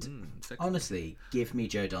 And honestly, give me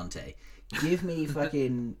Joe Dante. Give me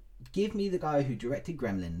give me the guy who directed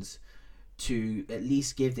Gremlins to at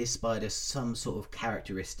least give this spider some sort of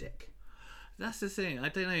characteristic. That's the thing. I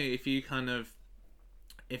don't know if you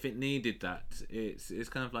if it needed that. It's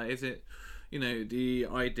kind of like, is it, the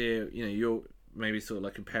idea, you're maybe sort of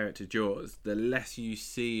like compare it to Jaws. The less you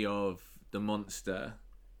see of the monster,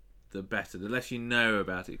 the better. The less you know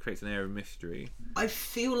about it, it creates an air of mystery. I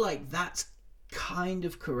feel like that's kind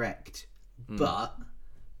of correct, but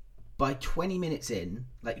by 20 minutes in,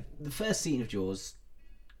 like the first scene of Jaws,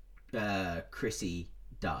 Chrissy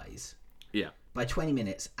dies. Yeah. By 20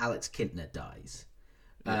 minutes, Alex Kintner dies.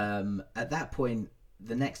 Yeah. At that point,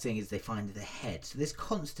 the next thing is they find the head. So there's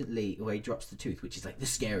constantly where he drops the tooth, which is like the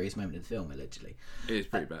scariest moment of the film, allegedly. It is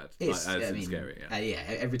pretty bad. It's scary. Yeah.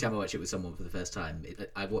 Every time I watch it with someone for the first time,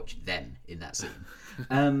 I watch them in that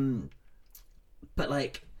scene. But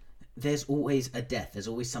like, there's always a death. There's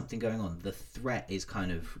always something going on. The threat is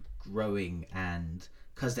kind of growing, and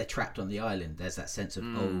because they're trapped on the island, there's that sense of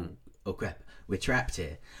oh crap, we're trapped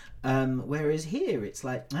here. Whereas here, it's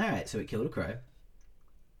like, all right, so it killed a crow.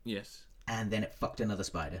 Yes. And then it fucked another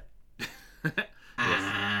spider.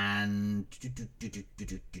 And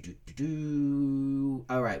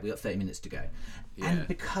all right, we got 30 minutes to go. Yeah. And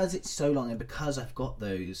because it's so long, and because I've got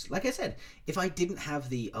those, like I said, if I didn't have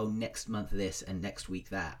the next month this and next week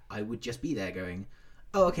that, I would just be there going,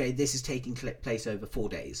 oh, okay, this is taking place over 4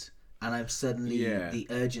 days, and I've suddenly the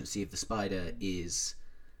urgency of the spider is,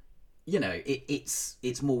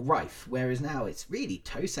 it's more rife. Whereas now it's really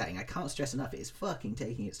toe-setting. I can't stress enough. It's fucking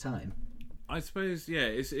taking its time. I suppose,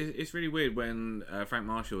 it's really weird when Frank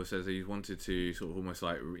Marshall says that he wanted to sort of almost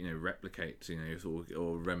like, replicate, sort of,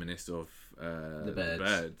 or reminisce of the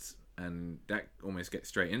birds, and that almost gets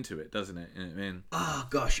straight into it, doesn't it? You know what I mean? Oh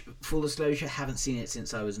gosh, full disclosure, haven't seen it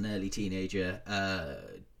since I was an early teenager.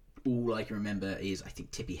 All I can remember is I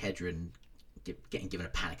think Tippi Hedren getting given a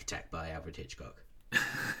panic attack by Alfred Hitchcock.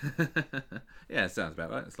 Yeah, it sounds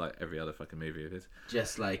about right. It's like every other fucking movie of his.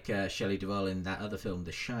 Just like Shelley Duvall in that other film,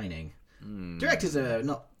 The Shining. Directors are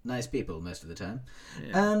not nice people most of the time.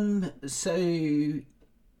 So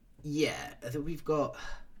yeah, we've got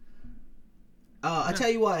I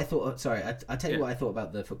tell you why I thought I tell you what I thought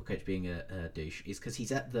about the football coach being a douche is because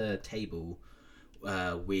he's at the table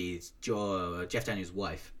with Jeff Daniels'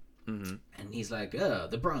 wife, And he's like,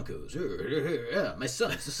 the Broncos, my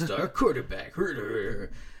son's a star quarterback.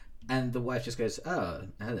 And the wife just goes, so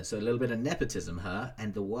a little bit of nepotism, huh?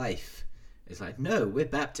 And the wife is like, no, we're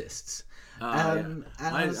Baptists. I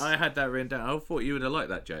had that written down. I thought you would have liked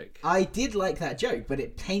that joke. I did like that joke, but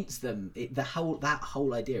it paints them that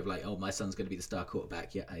whole idea of like, oh, my son's going to be the star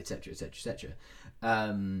quarterback, yeah, etc., etc., etc.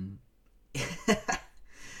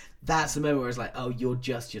 That's the moment where it's like, oh, you're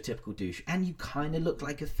just your typical douche, and you kind of look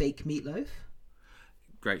like a fake Meatloaf.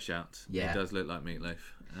 Great shout. Yeah, it does look like Meatloaf.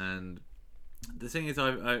 And the thing is,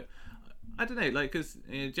 I don't know, like, because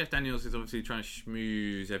Jeff Daniels is obviously trying to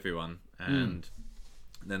schmooze everyone, and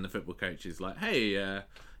then the football coach is like, hey,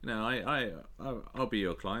 I'll be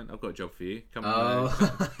your client. I've got a job for you. Come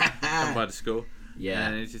by the school. Yeah.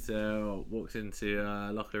 And he just walks into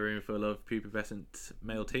a locker room full of pubescent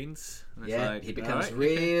male teens. And it's like, he becomes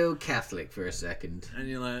real Catholic for a second. And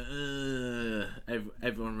you're like,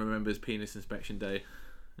 everyone remembers Penis Inspection Day.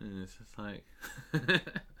 And it's just like...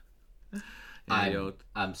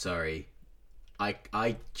 I'm sorry.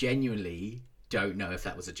 I genuinely don't know if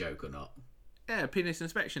that was a joke or not. Yeah, Penis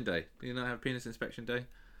Inspection Day. Do you not have Penis Inspection Day?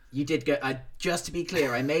 You did go... just to be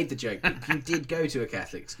clear, I made the joke, but you did go to a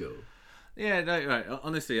Catholic school. Yeah, no, right.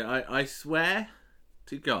 Honestly, I swear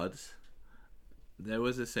to God, there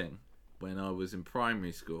was a thing when I was in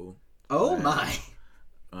primary school. Oh my!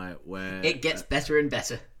 Right, where it gets better and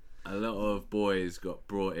better. A lot of boys got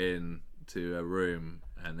brought in to a room,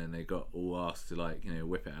 and then they got all asked to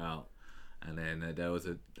whip it out, and then there was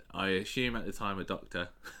I assume at the time a doctor,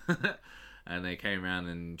 and they came around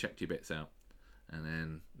and checked your bits out, and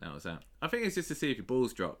then that was that. I think it's just to see if your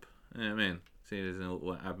balls drop. You know what I mean? See if there's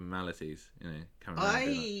no abnormalities, coming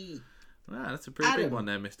around. Wow, that's a pretty big one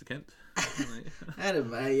there, Mr. Kent.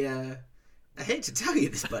 Adam, I hate to tell you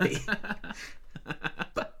this, buddy,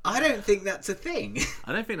 but I don't think that's a thing.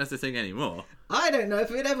 I don't think that's a thing anymore. I don't know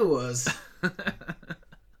if it ever was.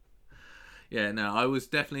 Yeah, no, I was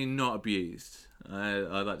definitely not abused.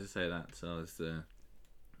 I'd like to say that. So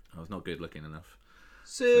I was not good looking enough.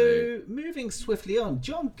 So moving swiftly on,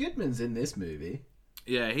 John Goodman's in this movie.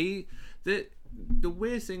 Yeah, the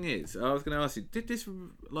weird thing is, I was going to ask you, did this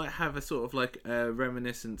have a sort of a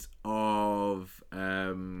reminiscence of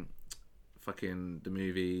fucking the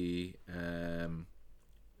movie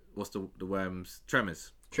what's the worms,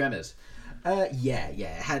 Tremors? Yeah,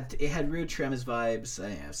 it had real Tremors vibes.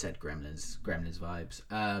 I've said Gremlins vibes.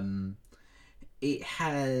 It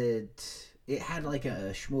had like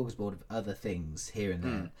a smorgasbord of other things here and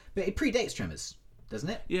there, but it predates Tremors, doesn't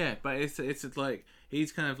it? Yeah, but it's like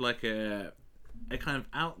he's kind of like a kind of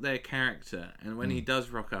out there character, and when he does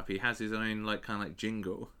rock up, he has his own kind of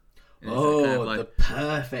jingle. The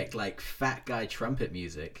perfect fat guy trumpet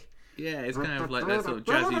music. Yeah, it's kind of like that sort of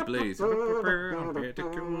jazzy blues.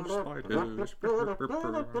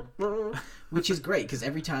 Which is great, because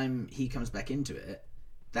every time he comes back into it,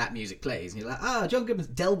 that music plays, and you're like, John Goodman's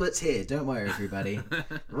Delbert's here, don't worry everybody.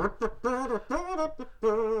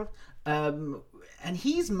 And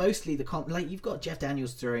he's mostly the you've got Jeff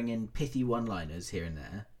Daniels throwing in pithy one-liners here and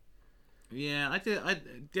there. Yeah,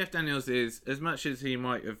 Jeff Daniels is, as much as he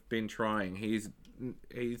might have been trying, he's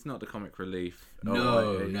not the comic relief.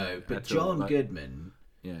 No, but John Goodman,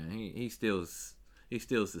 yeah, he steals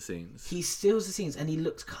the scenes. He steals the scenes, and he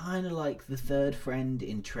looks kind of like the third friend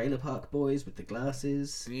in Trailer Park Boys with the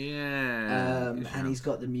glasses. Yeah, and he's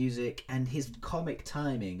got the music and his comic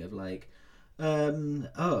timing of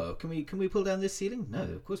can we pull down this ceiling? No,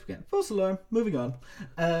 of course we can. False alarm. Moving on.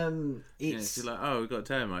 It's like, we've got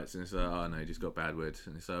termites, and it's like, oh no, you just got bad wood,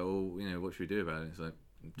 and it's like, well, what should we do about it? It's like,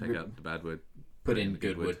 take out the bad wood, put in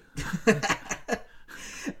good wood.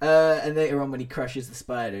 And later on, when he crushes the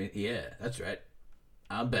spider, yeah, that's right,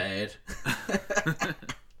 I'm bad.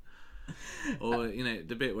 Or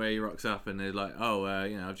the bit where he rocks up and they're like,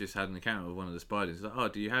 I've just had an encounter with one of the spiders. It's like, oh,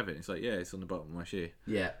 do you have it? It's like, yeah, it's on the bottom of my shoe.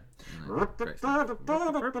 Yeah. But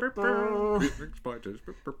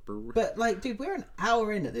dude, we're an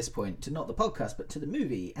hour in at this point to not the podcast but to the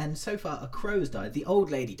movie, and so far a crow's died. The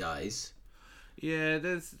old lady dies. Yeah,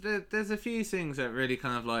 there's a few things that really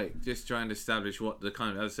kind of just trying to establish what the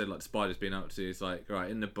kind of, as I said, the spider's been up to. It's like, right,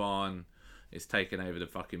 in the barn, it's taken over the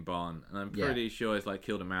fucking barn, and I'm pretty sure it's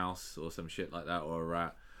killed a mouse or some shit like that, or a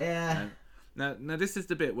rat. Yeah. And now this is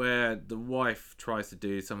the bit where the wife tries to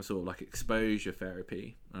do some sort of exposure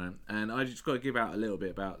therapy, right? And I just got to give out a little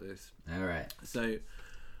bit about this. All right. So,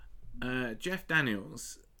 Jeff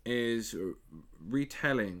Daniels is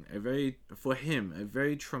retelling a very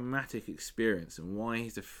traumatic experience and why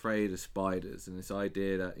he's afraid of spiders, and this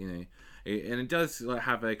idea that and it does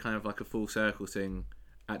have a kind of a full circle thing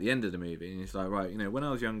at the end of the movie, and he's like, right, when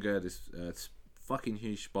I was younger, this fucking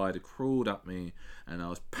huge spider crawled up me, and I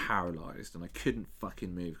was paralyzed, and I couldn't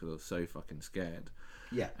fucking move because I was so fucking scared.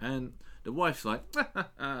 Yeah. And the wife's like,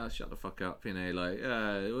 shut the fuck up,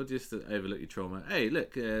 we'll just overlook your trauma. Hey,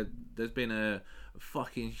 look, there's been a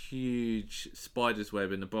fucking huge spider's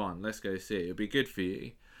web in the barn. Let's go see it. It'll be good for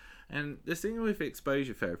you. And the thing with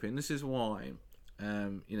exposure therapy, and this is why,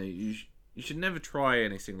 you should never try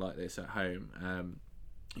anything like this at home.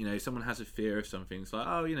 Someone has a fear of something. It's like,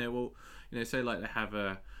 say like they have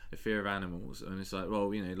a fear of animals, and it's like, well,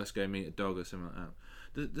 let's go meet a dog or something like that.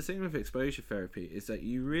 The thing with exposure therapy is that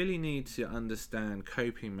you really need to understand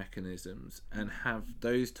coping mechanisms and have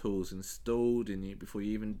those tools installed in you before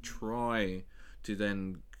you even try to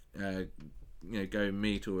then go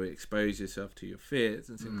meet or expose yourself to your fears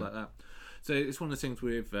and things like that. So it's one of the things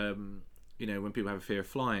with when people have a fear of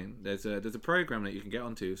flying, there's a program that you can get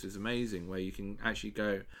onto, which is amazing, where you can actually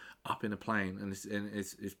go up in a plane, and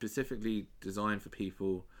it's specifically designed for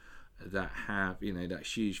people that have that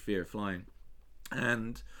huge fear of flying.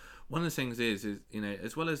 And one of the things is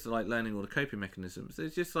as well as like learning all the coping mechanisms,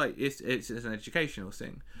 it's just like it's an educational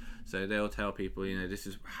thing. So they'll tell people, this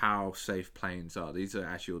is how safe planes are. These are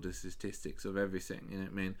actually all the statistics of everything. You know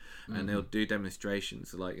what I mean? Mm-hmm. And they'll do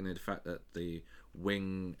demonstrations, like the fact that the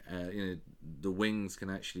wing, the wings can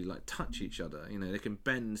actually like touch each other. They can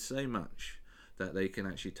bend so much that they can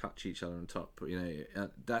actually touch each other on top.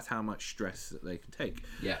 That's how much stress that they can take.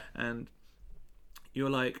 Yeah. And you're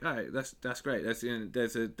like, oh, that's great.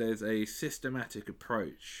 There's a systematic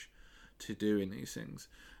approach to doing these things,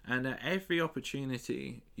 and at every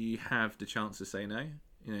opportunity you have the chance to say no.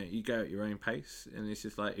 You go at your own pace, and it's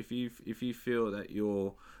just like if you feel that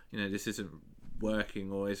you're this isn't working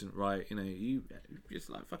or isn't right, you just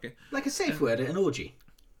like fuck it. Like a safe word at an orgy.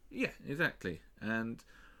 Yeah, exactly. And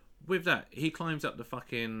with that, he climbs up the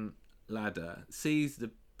fucking ladder, sees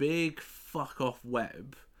the big fuck off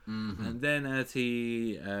web. Mm-hmm. And then as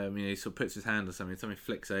he sort of puts his hand on something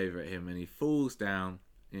flicks over at him, and he falls down,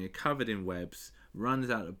 covered in webs, runs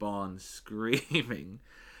out of the barn screaming.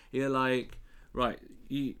 You're like, right,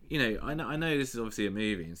 I know this is obviously a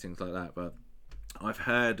movie and things like that, but I've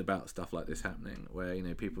heard about stuff like this happening where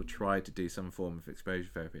people try to do some form of exposure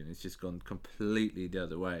therapy and it's just gone completely the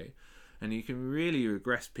other way. And you can really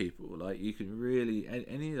regress people. Like, you can really,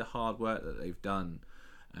 any of the hard work that they've done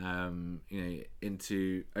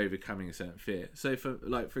into overcoming a certain fear. So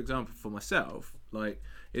for example, for myself,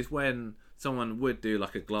 it's when someone would do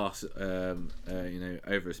like a glass over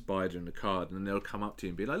a spider in the car, and then they'll come up to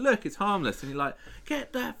you and be like, look, it's harmless, and you're like,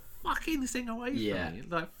 get that fucking thing away from me.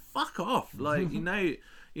 Like, fuck off. Like, I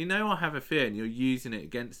have a fear and you're using it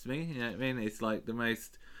against me. You know what I mean? It's like the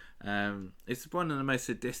most it's one of the most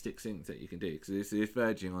sadistic things that you can do, because it's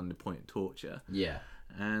verging on the point of torture.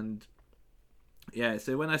 And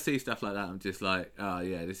so when I see stuff like that, I'm just like, oh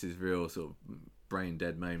yeah, this is real sort of brain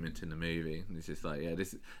dead moment in the movie. And it's just like, yeah,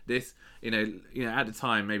 this at the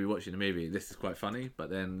time, maybe watching the movie, this is quite funny,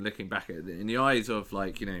 but then looking back at it in the eyes of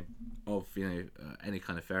any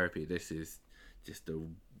kind of therapy, this is just the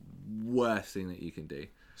worst thing that you can do.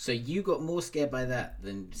 So you got more scared by that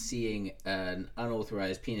than seeing an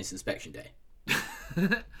unauthorized penis inspection day?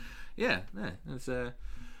 Yeah, it's I'm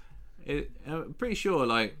pretty sure,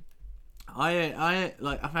 like, I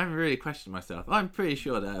haven't really questioned myself. I'm pretty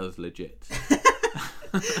sure that was legit.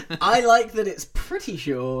 I like that it's pretty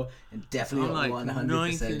sure, and definitely I'm not like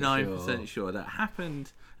 100% 99% sure that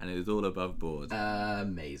happened, and it was all above board.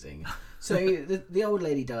 Amazing. So the old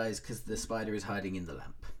lady dies because the spider is hiding in the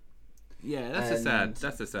lamp. Yeah,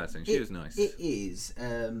 that's a sad thing. She was nice. It is,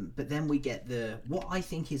 but then we get what I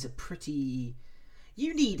think is a pretty.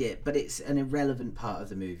 You need it, but it's an irrelevant part of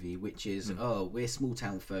the movie, which is, we're small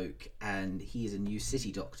town folk, and he's a new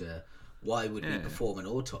city doctor. Why would we perform an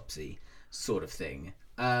autopsy, sort of thing?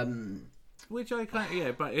 Which I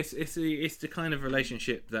can't. But it's the kind of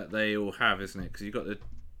relationship that they all have, isn't it? Because you've got the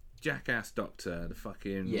jackass doctor, the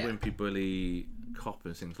fucking wimpy bully cop,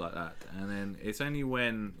 and things like that. And then it's only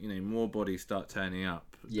when more bodies start turning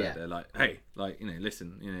up that they're like, hey,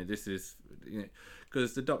 listen, this is,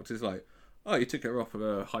 because the doctor's like, oh, you took her off of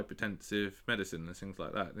a hypertensive medicine and things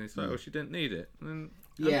like that. And it's like, oh, she didn't need it. And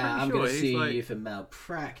I'm going to sue you for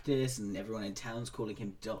malpractice, and everyone in town's calling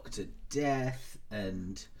him Dr. Death.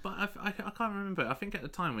 But I can't remember. I think at the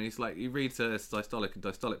time when he's like, he reads systolic and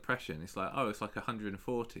diastolic pressure, and it's like, oh, it's like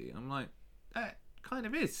 140. I'm like, that kind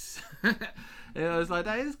of is. I was like,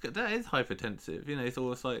 that is hypertensive. It's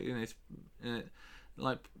almost like, it's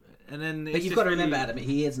like, and then. But you've got to remember, Adam,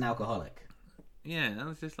 he is an alcoholic. Yeah, I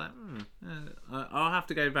was just like, I'll have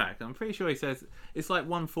to go back. I'm pretty sure he says it's like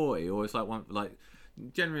 140, or it's like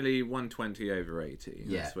Generally 120 over 80.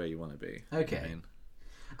 Yeah. That's where you want to be. Okay. I mean.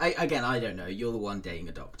 I don't know. You're the one dating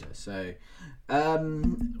a doctor, so.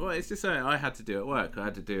 Well, it's just something I had to do at work. I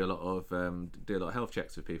had to do a lot of health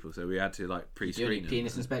checks with people, so we had to like pre-screen. Do you do any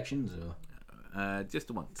penis inspections or? Just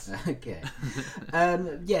once. Okay.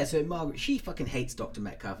 So Margaret, she fucking hates Dr.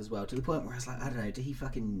 Metcalf as well, to the point where I was like, I don't know, did he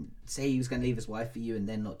fucking say he was going to leave his wife for you and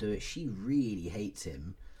then not do it? She really hates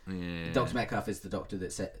him. Yeah. Dr. Metcalf is the doctor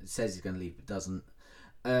that says he's going to leave but doesn't.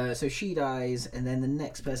 So she dies, and then the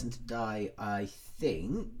next person to die, I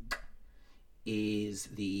think, is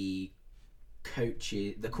the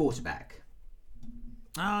quarterback.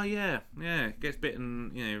 Oh yeah. Gets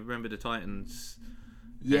bitten. Remember the Titans.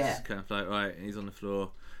 Yeah. Kind of like, right, he's on the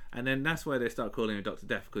floor. And then that's where they start calling him Dr.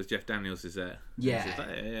 Death, because Jeff Daniels is there. Yeah. It's just like,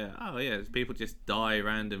 yeah. Oh, yeah, people just die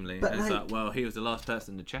randomly. But and it's like, well, he was the last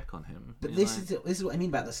person to check on him. But this is what I mean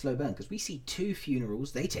about the slow burn, because we see 2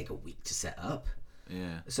 funerals. They take a week to set up.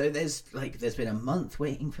 Yeah. So there's been a month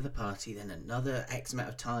waiting for the party, then another X amount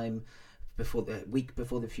of time week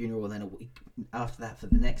before the funeral, and then a week after that for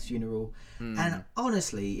the next funeral. And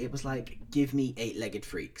honestly, it was like, give me 8-legged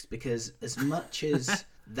freaks, because as much as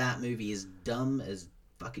that movie is dumb as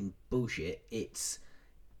fucking bullshit, it's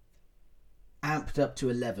amped up to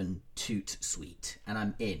 11 toot sweet, and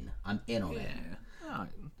I'm in on it. Oh.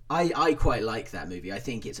 I quite like that movie. I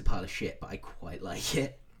think it's a pile of shit, but I quite like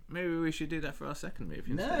it. Maybe we should do that for our second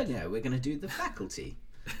movie. No, we're going to do The Faculty.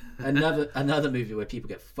 another movie where people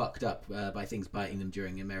get fucked up by things biting them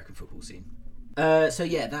during the American football scene. So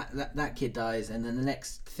yeah, that kid dies, and then the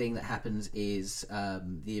next thing that happens is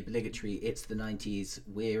the obligatory, it's the 90s,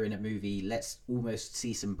 we're in a movie, let's almost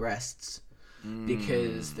see some breasts,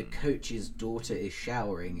 because the coach's daughter is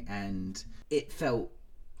showering, and it felt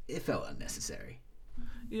unnecessary.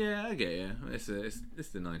 Yeah, I get you. It's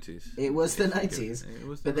the 90s. It was the 90s. It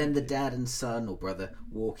was but then the dad and son or brother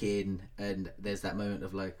walk in, and there's that moment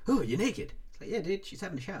of like, oh, you're naked. It's like, yeah, dude, she's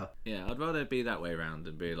having a shower. Yeah, I'd rather be that way around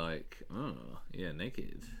and be like, oh, yeah,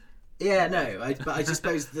 naked. Yeah, no, but I just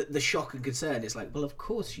suppose the shock and concern is like, well, of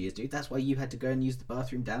course she is, dude. That's why you had to go and use the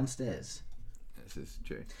bathroom downstairs. This is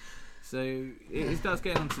true. So it starts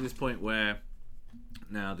getting onto this point where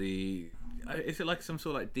now is it like some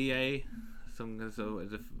sort of like DA?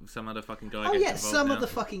 Some other fucking guy. Oh gets yeah, involved some now. other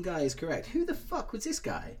fucking guy is correct. Who the fuck was this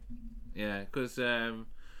guy? Yeah, because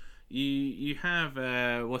you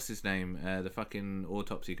have what's his name? The fucking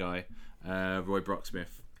autopsy guy, Roy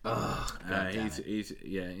Brocksmith. Oh, he's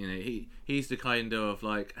he's the kind of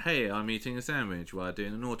like, hey, I'm eating a sandwich while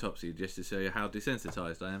doing an autopsy just to show you how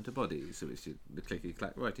desensitized I am to bodies. So it's the clicky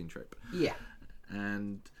clack writing trip. Yeah,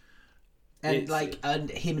 and him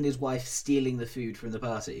and his wife stealing the food from the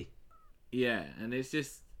party. Yeah, and it's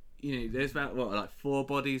just, there's about, like 4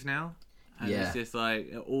 bodies now? And it's just like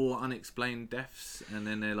all unexplained deaths, and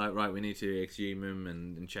then they're like, right, we need to exhume them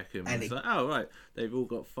and check them. And it's like, oh, right, they've all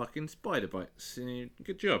got fucking spider bites.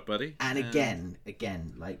 Good job, buddy. And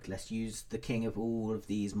again, like, let's use the king of all of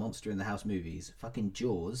these Monster in the House movies, fucking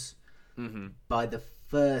Jaws. Mm-hmm. By the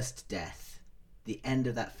first death, the end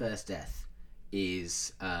of that first death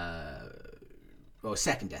is... or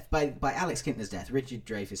second death. By Alex Kintner's death, Richard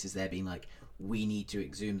Dreyfuss is there being like, we need to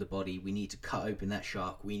exhume the body, we need to cut open that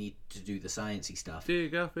shark, we need to do the sciencey stuff.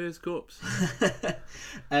 Dig up his corpse.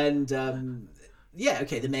 And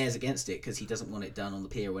the mayor's against it because he doesn't want it done on the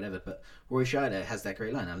pier or whatever, but Roy Scheider has that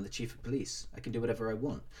great line, I'm the chief of police, I can do whatever I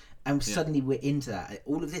want. And suddenly we're into that.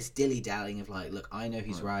 All of this dilly-dallying of like, look, I know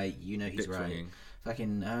he's right, you know he's right. Swinging.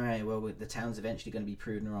 Fucking, alright, well, the town's eventually going to be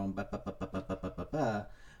proven wrong,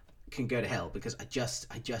 can go to hell, because I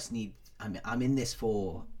just need, I'm in this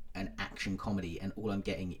for an action comedy, and all I'm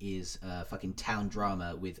getting is fucking town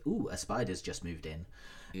drama with, a spider's just moved in.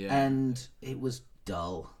 Yeah. And it was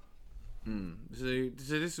dull. So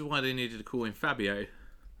this is why they needed to call in Fabio.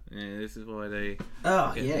 Yeah, this is why they...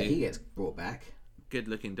 Oh, yeah, he gets brought back.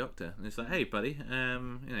 Good-looking doctor. And it's like, hey, buddy,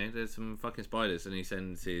 there's some fucking spiders. And he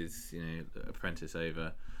sends his, apprentice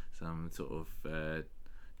over, some sort of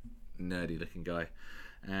nerdy-looking guy.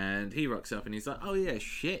 And he rocks up and he's like, oh yeah,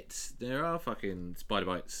 shit, there are fucking spider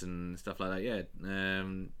bites and stuff like that. Yeah,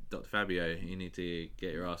 Dr. Fabio, you need to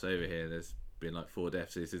get your ass over here. There's been like 4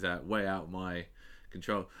 deaths. This is way out of my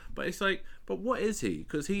control. But it's like, but what is he?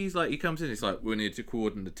 Because he's like, he comes in, he's like, we need to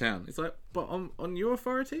coordinate the town. It's like, but on your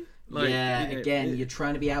authority? Like, you're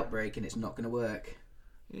trying to be Outbreak and it's not going to work.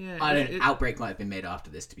 Yeah, Outbreak might have been made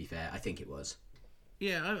after this, to be fair. I think it was.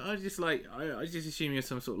 Yeah, I just assume you're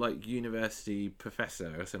some sort of like university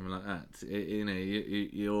professor or something like that.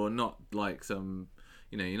 You're not like some,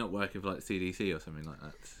 you're not working for like CDC or something like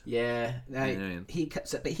that. Yeah, no, You know what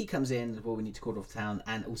I mean? he comes in. Well, we need to call off town,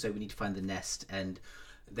 and also we need to find the nest. And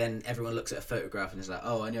then everyone looks at a photograph and is like,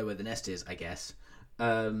 "Oh, I know where the nest is, I guess."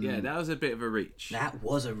 Yeah, that was a bit of a reach. That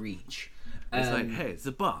was a reach. It's like, hey, it's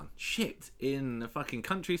a barn. Shit, in the fucking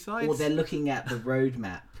countryside. Or they're looking at the road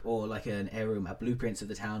map or like an aerial map, blueprints of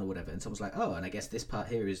the town or whatever, and someone's like, "Oh, and I guess this part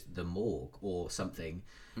here is the morgue or something."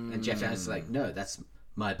 And Jeff Daniels is like, "No, that's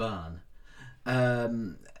my barn."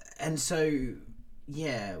 And so,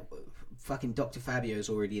 yeah, fucking Dr. Fabio's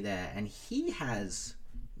already there, and he has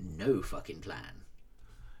no fucking plan.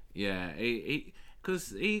 Yeah, because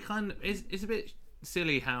he kind of it's a bit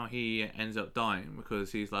silly how he ends up dying,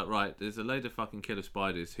 because he's like, right, there's a load of fucking killer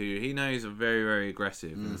spiders who he knows are very, very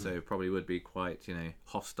aggressive, and so probably would be quite,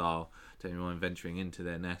 hostile to anyone venturing into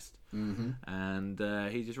their nest. And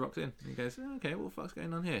he just rocks in. He goes, oh, okay, what the fuck's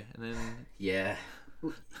going on here? And then Yeah,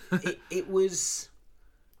 it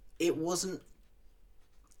wasn't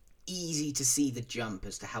easy to see the jump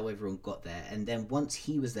as to how everyone got there, and then once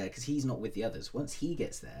he was there, because he's not with the others, once he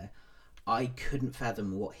gets there, I couldn't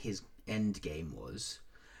fathom what his end game was.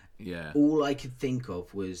 Yeah, all I could think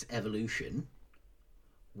of was Evolution,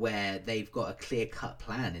 where they've got a clear-cut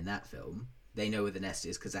plan in that film. They know where the nest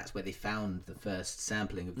is because that's where they found the first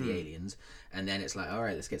sampling of the aliens, and then it's like, all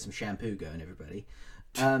right, let's get some shampoo going, everybody.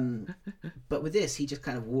 But with this, he just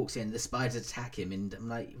kind of walks in, the spiders attack him, and I'm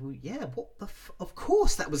like, well, yeah, what the of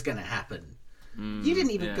course that was going to happen. You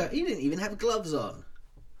didn't even you didn't even have gloves on.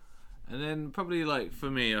 And then probably, like,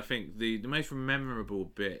 for me, I think the most memorable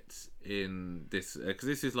bit in this, because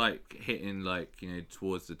this is like hitting like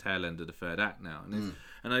towards the tail end of the third act now, and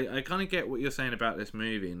and I kind of get what you're saying about this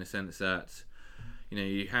movie in the sense that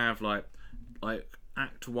you have like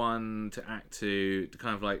Act 1 to Act 2,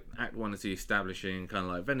 kind of like Act 1 is the establishing kind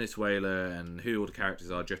of like Venezuela and who all the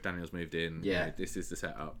characters are. Jeff Daniels moved in. This is the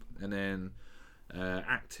setup, and then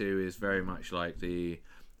Act 2 is very much like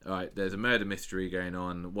all right, there's a murder mystery going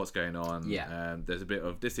on. What's going on? There's a bit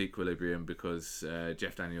of disequilibrium because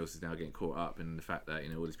Jeff Daniels is now getting caught up in the fact that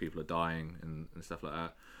all these people are dying and stuff like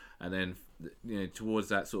that. And then towards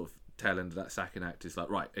that sort of tail end of that second act, it's like,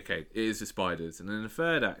 right, okay, it is the spiders. And then the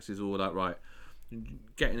third act is all like, right,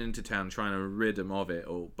 getting into town, trying to rid them of it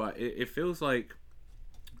all. But it feels like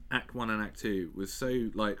Act 1 and Act 2 was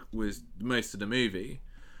most of the movie.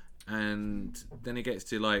 And then it gets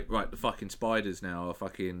to like, right, the fucking spiders now are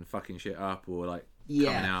fucking shit up, or like coming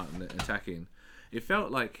out and attacking. It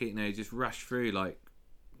felt like just rushed through like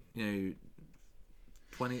 20.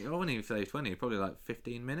 I wouldn't even say 20, probably like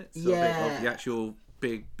 15 minutes of the actual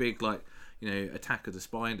big like attack of the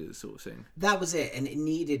spiders sort of thing. That was it, and it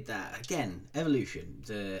needed that again. Evolution,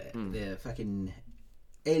 the fucking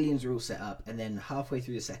aliens are all set up, and then halfway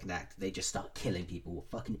through the second act, they just start killing people,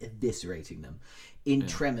 fucking eviscerating them. In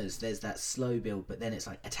Tremors, there's that slow build, but then it's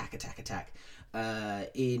like attack.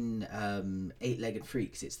 In Eight-Legged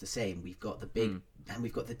Freaks, it's the same. We've got the big, and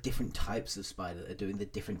we've got the different types of spider that are doing the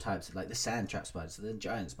different types of, like the sand trap spiders, and the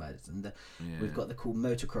giant spiders, and we've got the cool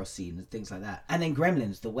motocross scene and things like that. And then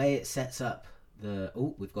Gremlins, the way it sets up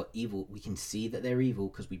we've got evil. We can see that they're evil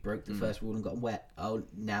because we broke the first rule and got them wet. Oh,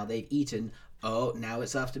 now they've eaten. Oh, now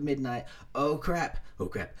it's after midnight. Oh crap.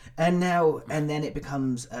 And then it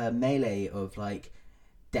becomes a melee of like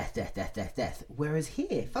death. Whereas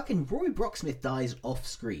here, fucking Roy Brocksmith dies off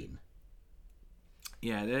screen.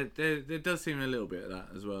 Yeah, there does seem a little bit of that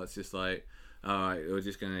as well. It's just like, alright, we're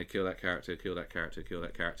just going to kill that character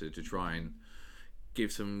to try and give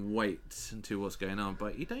some weight to what's going on.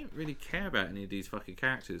 But you don't really care about any of these fucking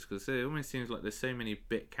characters, because it almost seems like there's so many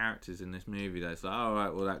bit characters in this movie that it's like, all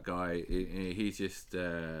right, well, that guy, he's just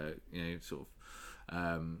sort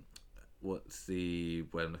of what's the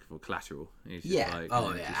word I'm looking for, collateral. He's just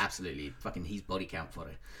absolutely, fucking he's body count for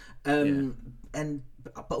it.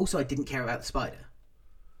 But also I didn't care about the spider,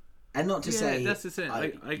 and not to say that's the thing.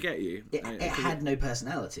 I get you. It had no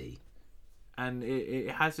personality. And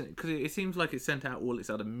it hasn't, because it seems like it sent out all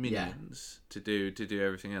its other minions to do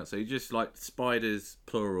everything else. So you just like spiders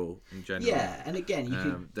plural in general. Yeah, and again you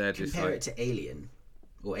can compare it to Alien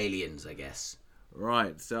or Aliens, I guess.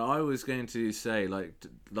 Right. So I was going to say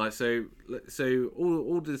so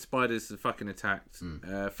all the spiders are fucking attacked.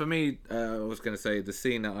 For me, I was going to say the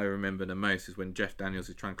scene that I remember the most is when Jeff Daniels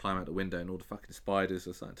is trying to climb out the window and all the fucking spiders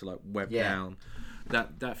are starting to like web down.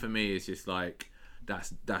 That for me is just like.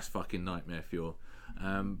 That's fucking nightmare fuel.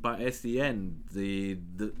 But it's the end, the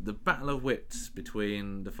battle of wits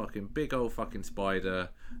between the fucking big old fucking spider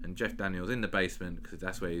and Jeff Daniels in the basement, because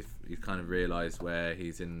that's where he's kind of realised where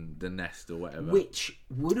he's in the nest or whatever. Which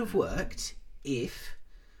would have worked if,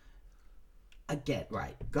 again,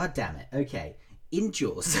 right, god damn it, okay, in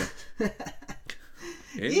Jaws.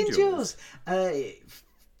 In Jaws.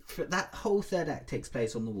 That whole third act takes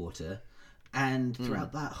place on the water, and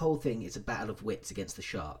throughout that whole thing, it's a battle of wits against the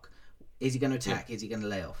shark. Is he going to attack? Yeah. Is he going to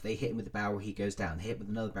lay off? They hit him with a barrel, he goes down. They hit him with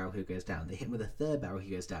another barrel, he goes down. They hit him with a third barrel,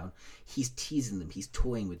 he goes down. He's teasing them. He's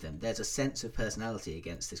toying with them. There's a sense of personality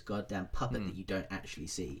against this goddamn puppet that you don't actually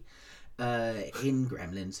see. In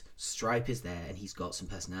Gremlins, Stripe is there, and he's got some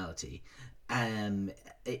personality. In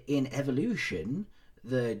Evolution,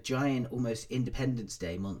 the giant, almost Independence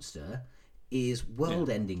Day monster is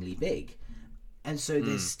world-endingly big. And so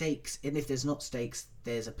there's stakes, and if there's not stakes,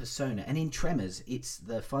 there's a persona. And in Tremors, it's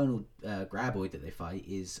the final graboid that they fight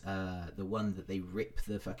is the one that they rip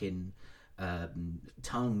the fucking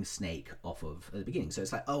tongue snake off of at the beginning. So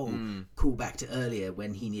it's like, call back to earlier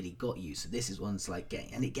when he nearly got you. So this is one's like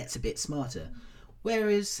getting, and it gets a bit smarter.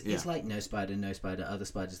 Whereas it's like no spider, other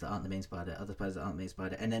spiders that aren't the main spider, other spiders that aren't the main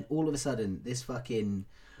spider, and then all of a sudden this fucking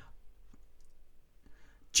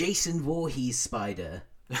Jason Voorhees spider.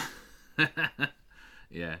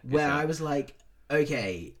 Where I was like,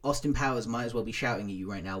 okay, Austin Powers might as well be shouting at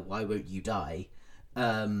you right now, why won't you die?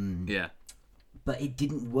 But it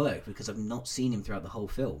didn't work because I've not seen him throughout the whole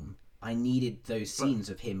film. I needed those scenes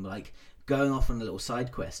of him like going off on a little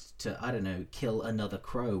side quest to, I don't know, kill another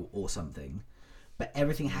crow or something. But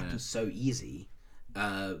everything happens so easy,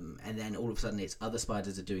 and then all of a sudden it's other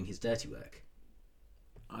spiders are doing his dirty work.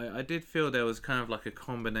 I did feel there was kind of like a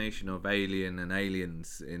combination of Alien and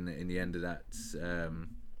Aliens in the end of that,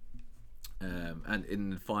 and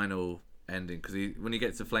in the final ending, because when he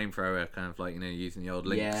gets the flamethrower, kind of like, you know, using the old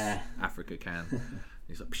Lynx Africa can,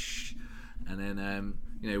 he's like, psh, and then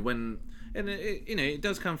it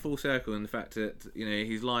does come full circle in the fact that, you know,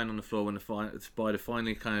 he's lying on the floor when the spider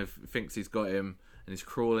finally kind of thinks he's got him, and he's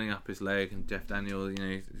crawling up his leg, and Jeff Daniels, you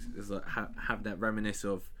know, is like have that reminisce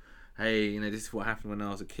of, hey, you know, this is what happened when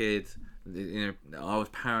I was a kid. You know, I was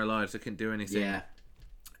paralysed, I couldn't do anything. Yeah.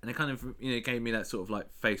 And it kind of, you know, gave me that sort of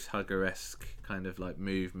like face hugger-esque kind of like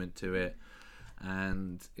movement to it.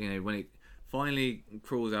 And, you know, when it finally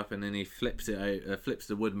crawls up and then he flips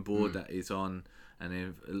the wooden board that he's on, and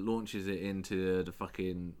then launches it into the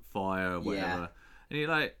fucking fire or whatever. And he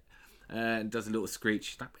like does a little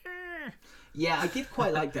screech. Like, yeah, I did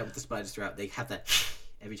quite like that with the spiders throughout. They have that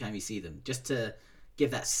every time you see them, just to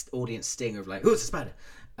give that audience sting of like, oh, it's a spider.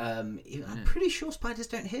 I'm pretty sure spiders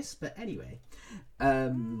don't hiss, but anyway. I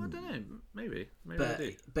don't know. Maybe they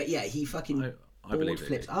do. But yeah, he fucking board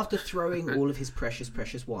flips after throwing all of his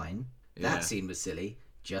precious wine. That scene was silly.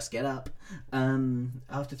 Just get up.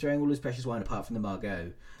 After throwing all his precious wine, apart from the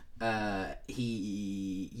Margot,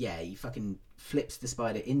 he fucking flips the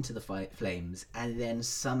spider into the flames, and then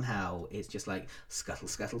somehow it's just like, scuttle,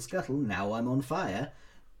 scuttle, scuttle. Now I'm on fire.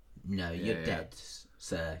 No, you're dead.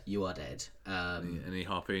 Sir, you are dead. And he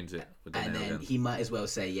harpoons it with the and nail then gun. He might as well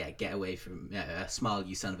say, get away from smile,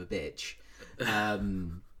 you son of a bitch.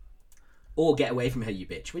 Or get away from her, you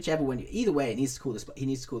bitch. Whichever one. Either way, he needs to call the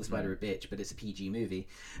spider a bitch, but it's a PG movie.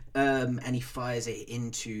 And he fires it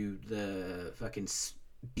into the fucking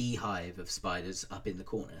beehive of spiders up in the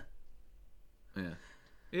corner.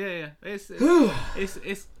 Yeah. It's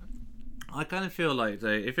I kind of feel like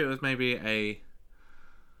if it was maybe I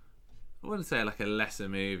wouldn't say like a lesser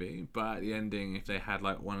movie, but at the ending, if they had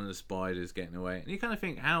like one of the spiders getting away, and you kind of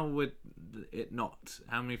think, how would it not?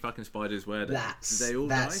 How many fucking spiders were there? Did they all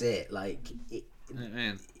die? It. Like,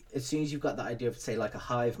 as soon as you've got that idea of, say, like a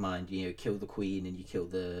hive mind, you know, kill the queen and you kill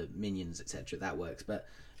the minions, etc., that works. But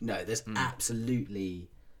no, there's absolutely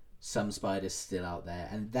some spiders still out there,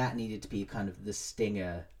 and that needed to be kind of the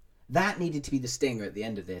stinger. That needed to be the stinger at the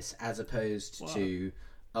end of this, as opposed to,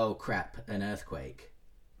 oh crap, an earthquake.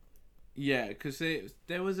 Yeah, because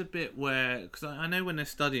there was a bit where... Because I know when they're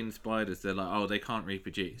studying spiders, they're like, oh, they can't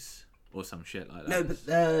reproduce. Or some shit like that. No, but...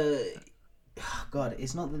 God,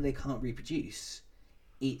 it's not that they can't reproduce.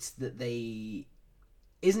 It's that they...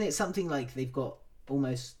 Isn't it something like they've got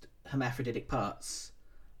almost hermaphroditic parts?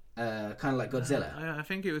 Kind of like Godzilla. I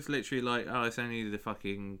think it was literally like, oh, it's only the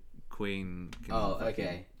fucking queen can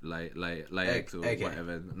lay eggs or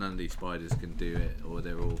whatever. None of these spiders can do it. Or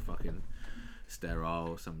they're all fucking...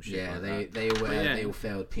 sterile or some shit. Yeah, like they all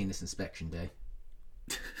failed penis inspection day.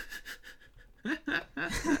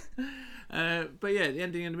 But yeah, the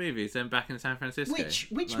ending of the movie is them back in San Francisco,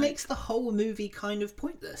 which makes the whole movie kind of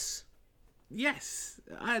pointless. Yes,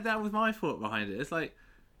 that was my thought behind it. It's like,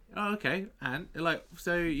 oh, okay, and like,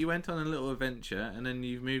 so you went on a little adventure and then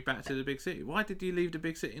you've moved back to the big city. Why did you leave the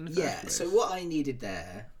big city in the first place? So what I needed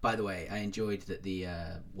there, by the way, I enjoyed that the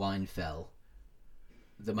wine fell.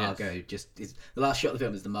 The Margot just is the last shot of the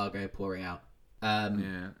film is the Margot pouring out.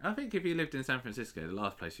 Yeah, I think if you lived in San Francisco, the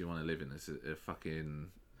last place you want to live in is a fucking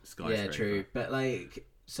skyscraper. Yeah, true. But like,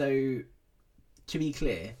 so to be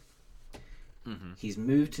clear, he's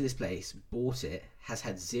moved to this place, bought it, has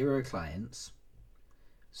had 0 clients,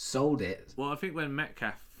 sold it. Well, I think when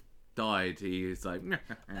Metcalf died, he was like,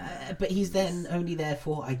 but he's then only there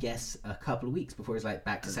for, I guess, a couple of weeks before he's like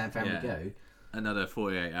back to San Fran we go. Another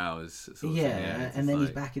 48 hours. Sort of thing. And then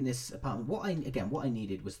he's back in this apartment. What I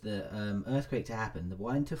needed was the earthquake to happen, the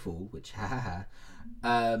wine to fall, which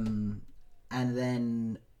and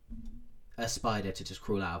then a spider to just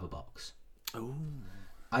crawl out of a box. Oh.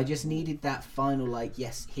 I just needed that final, like,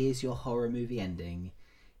 yes, here's your horror movie ending,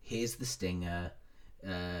 here's the stinger,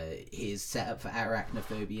 here's set up for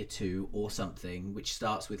Arachnophobia 2 or something, which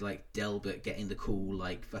starts with like Delbert getting the cool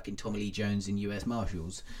like fucking Tommy Lee Jones in US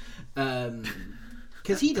Marshals,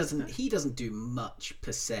 because he doesn't do much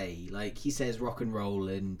per se. Like, he says rock and roll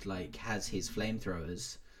and like has his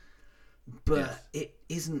flamethrowers, but it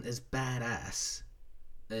isn't as badass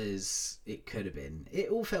as it could have been. It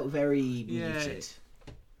all felt very muted.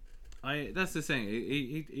 That's the thing.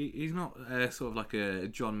 He's not sort of like a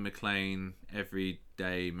John McClane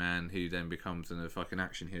everyday man who then becomes a fucking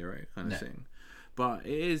action hero kind of thing. But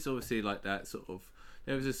it is obviously like that sort of.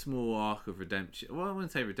 There was a small arc of redemption. Well, I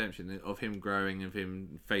wouldn't say redemption, of him growing, of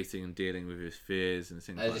him facing and dealing with his fears and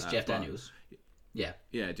things like that. Jeff Daniels. Yeah,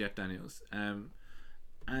 Jeff Daniels.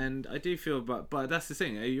 And I do feel, but that's the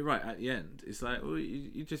thing. You're right. At the end, it's like, well,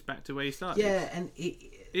 you're just back to where you started. Yeah, and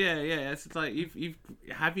it's like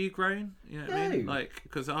have you grown? You know what I mean? Like,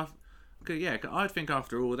 because I'd think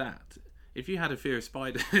after all that, if you had a fear of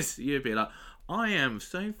spiders, you'd be like, I am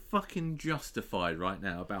so fucking justified right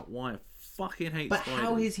now about why I fucking hate spiders. But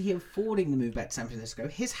how is he affording the move back to San Francisco?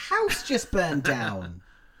 His house just burned down.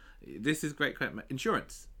 This is great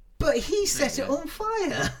insurance. But he set it on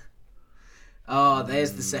fire. Oh,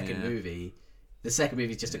 there's the second movie. The second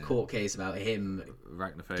movie is just a court case about him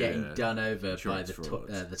getting done over by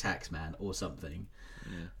the tax man or something.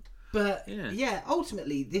 Yeah. But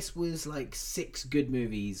ultimately, this was like 6 good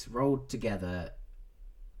movies rolled together,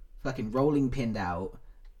 fucking rolling pinned out,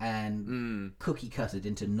 and cookie cutted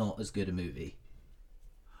into not as good a movie.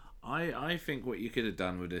 I think what you could have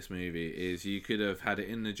done with this movie is you could have had it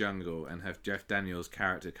in the jungle and have Jeff Daniels'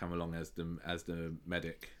 character come along as the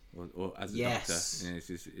medic. Or as a doctor, you know,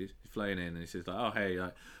 he's flown in and he's just like, oh hey,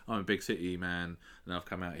 like, I'm a big city man and I've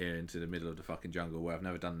come out here into the middle of the fucking jungle where I've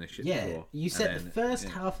never done this shit before. You set the first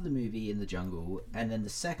half of the movie in the jungle, and then the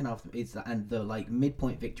second half is the like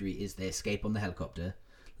midpoint victory is they escape on the helicopter,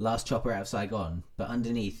 last chopper out of Saigon, but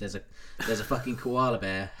underneath there's a fucking koala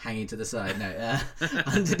bear hanging to the side.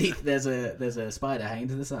 Underneath there's a spider hanging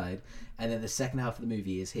to the side, and then the second half of the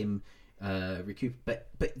movie is him recoup, but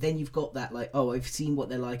then you've got that like, oh, I've seen what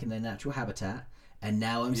they're like in their natural habitat, and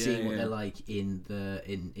now I'm seeing what they're like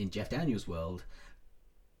in Jeff Daniels' world.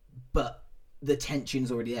 But the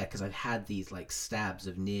tension's already there because I've had these like stabs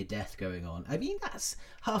of near death going on. I mean, that's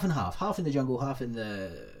half and half in the jungle, half in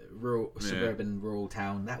the suburban rural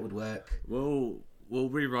town. That would work. We'll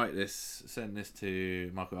rewrite this, send this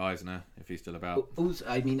to Michael Eisner if he's still about. Also,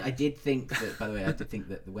 I mean, I did think that, by the way,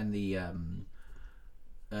 when the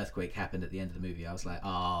earthquake happened at the end of the movie, I was like,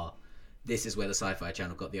 this is where the Sci-Fi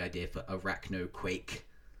Channel got the idea for Arachnoquake.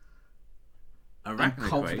 I'm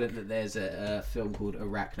confident that there's a film called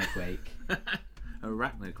Arachnoquake.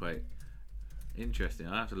 Arachnoquake. Interesting.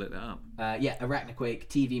 I'll have to look that up. Arachnoquake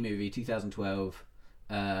TV movie 2012.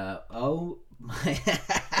 Oh my.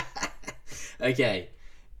 Okay,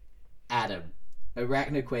 Adam.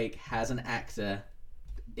 Arachnoquake has an actor.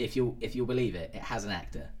 If you'll believe it, it has an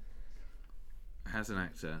actor. Has an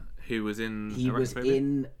actor who was in. He was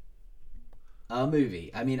in a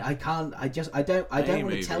movie. I mean, I don't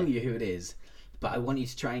want to tell you who it is, but I want you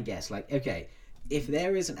to try and guess. Like, okay, if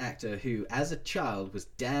there is an actor who, as a child, was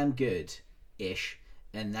damn good-ish,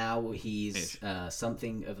 and now he's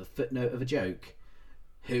something of a footnote of a joke,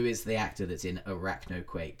 who is the actor that's in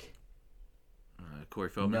Arachnoquake? Corey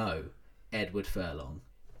Feldman. No, Edward Furlong.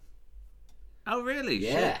 Oh, really?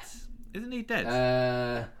 Yeah. Shit. Isn't he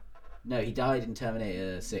dead? No, he died in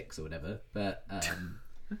Terminator 6 or whatever, but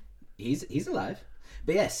he's alive.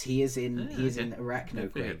 But yes, he is in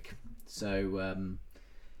Arachnoquake. So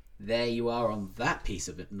there you are on that piece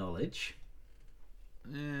of knowledge.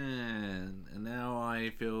 And now I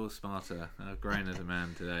feel smarter. I've grown as a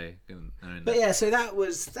man today. But yeah, so that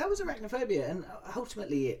was Arachnophobia, and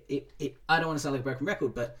ultimately it I don't want to sound like a broken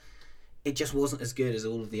record, but it just wasn't as good as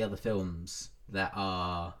all of the other films that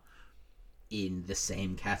are in the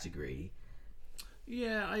same category.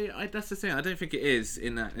 Yeah, I that's the thing. I don't think it is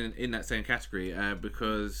in that same category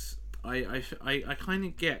because I kind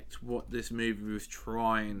of get what this movie was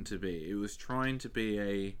trying to be. It was trying to be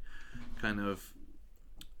a kind of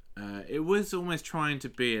it was almost trying to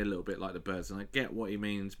be a little bit like The Birds, and I get what he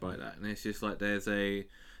means by that. And it's just like there's a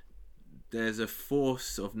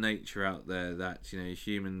force of nature out there that, you know,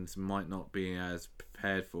 humans might not be as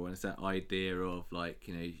prepared for, and it's that idea of, like,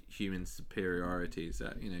 you know, human superiorities,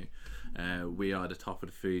 that, you know, we are the top of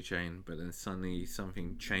the food chain, but then suddenly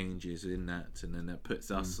something changes in that, and then that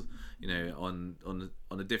puts us, you know, on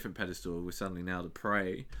a different pedestal. We're suddenly now the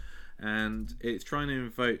prey. And it's trying to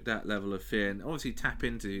invoke that level of fear, and obviously tap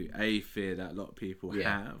into a fear that a lot of people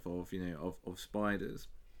have of, you know, of spiders.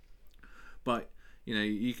 But, you know,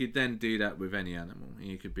 you could then do that with any animal.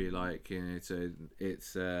 You could be like, you know, it's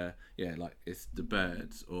like it's the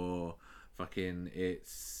birds, or fucking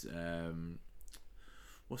it's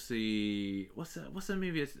what's the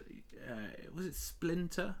movie? Was it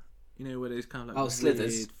Splinter? You know, where there's kind of like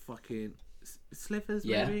Slithers, weird fucking Slithers,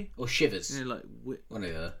 yeah, maybe, or Shivers. You know, like one or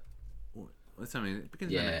the other. What's something? It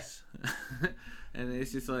begins with an S. And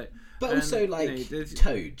it's just like, but also like, you know,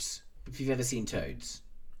 Toads. If you've ever seen Toads.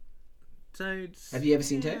 Toads. Have you ever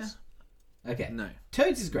seen Toads? Okay. No.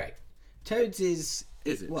 Toads is great. Toads is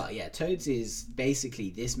it? Well, yeah. Toads is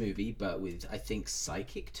basically this movie, but with, I think,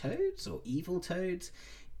 psychic toads or evil toads.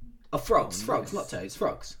 Oh, frogs. Frogs, not toads.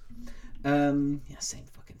 Frogs. Yeah, same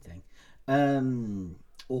fucking thing.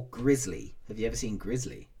 Or Grizzly. Have you ever seen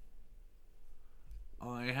Grizzly?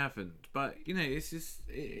 I haven't, but, you know, it's just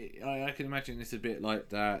I can imagine it's a bit like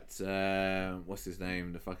that. What's his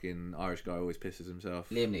name? The fucking Irish guy always pisses himself.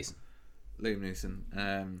 Liam Neeson.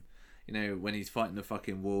 You know, when he's fighting the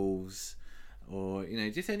fucking wolves, or, you know,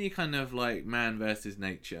 just any kind of like man versus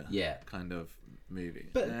nature, kind of movie.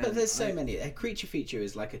 But there's so many. A Creature Feature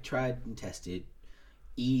is like a tried and tested,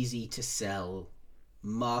 easy to sell,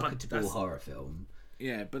 marketable horror film.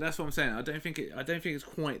 Yeah, but that's what I'm saying. I don't think it's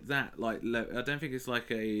quite that, like, I don't think it's like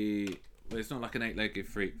it's not like an Eight-Legged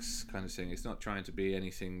Freaks kind of thing. It's not trying to be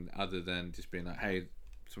anything other than just being like, hey,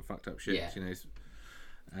 some fucked up shit, you know.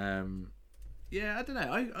 Yeah, I don't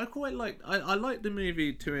know. I quite like. I liked the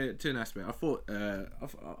movie to an aspect. I thought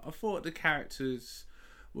the characters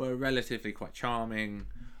were relatively quite charming.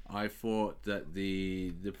 I thought that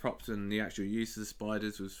the props and the actual use of the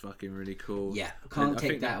spiders was fucking really cool. Yeah, can't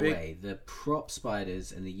take that away. The prop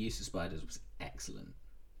spiders and the use of spiders was excellent.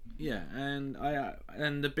 Yeah, and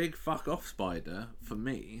the big fuck off spider, for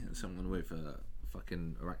me, someone with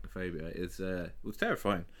fucking arachnophobia, was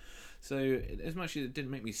terrifying. So as much as it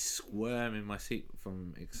didn't make me squirm in my seat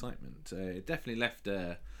from excitement, it definitely left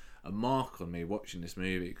a mark on me watching this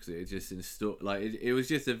movie, because it just installed, like, it was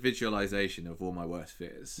just a visualization of all my worst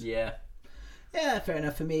fears. Yeah, fair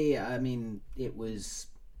enough. For me, I mean, it was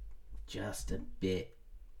just a bit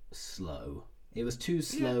slow. It was too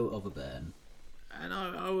slow of a burn, and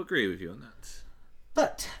I'll agree with you on that.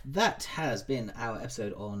 But that has been our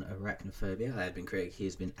episode on arachnophobia. I have been Craig. He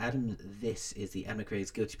has been Adam. This is the Adam and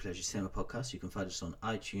Craig's Guilty Pleasure Cinema Podcast. You can find us on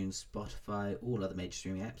iTunes, Spotify, all other major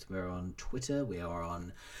streaming apps. We're on Twitter. We are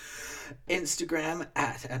on Instagram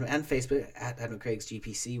and Facebook at Adam and Craig's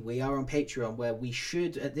GPC. We are on Patreon, where we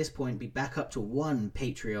should at this point be back up to one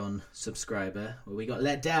Patreon subscriber, where we got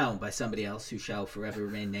let down by somebody else who shall forever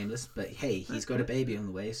remain nameless. But hey, he's got a baby on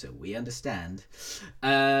the way, so we understand.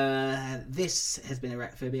 This has been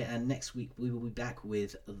Arachnophobia, and next week we will be back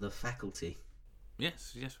with The Faculty.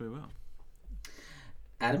 Yes, we will.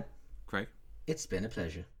 Adam, Craig, it's been a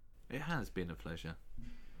pleasure. It has been a pleasure.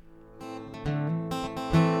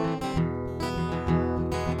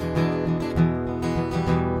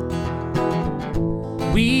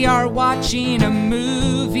 We are watching a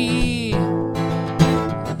movie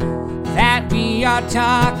that we are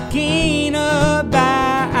talking about.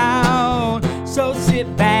 So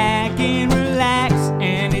sit back and relax,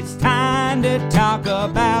 and it's time to talk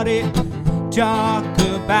about it. Talk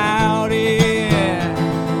about it.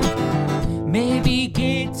 Maybe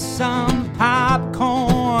get some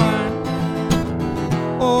popcorn,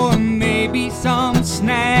 or maybe some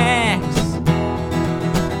snacks,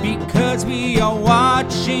 because we are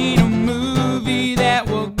watching a movie that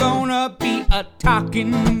we're gonna be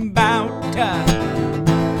talking about.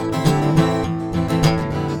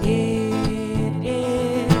 It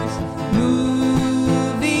is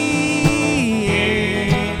movie.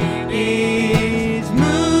 It is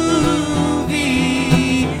movie.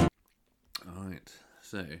 Alright,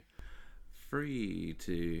 so 3,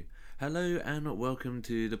 2. Hello and welcome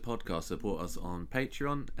to the podcast. Support us on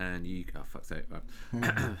Patreon, and you. Oh, fuck's sake. Right.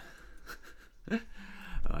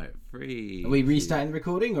 Alright, 3. Are we restarting the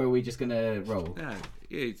recording, or are we just gonna roll? Yeah,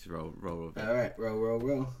 you just roll. Alright,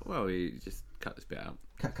 roll. Well, you just cut this bit out.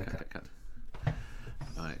 Cut.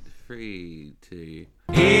 All right, 3, 2.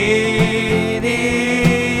 It is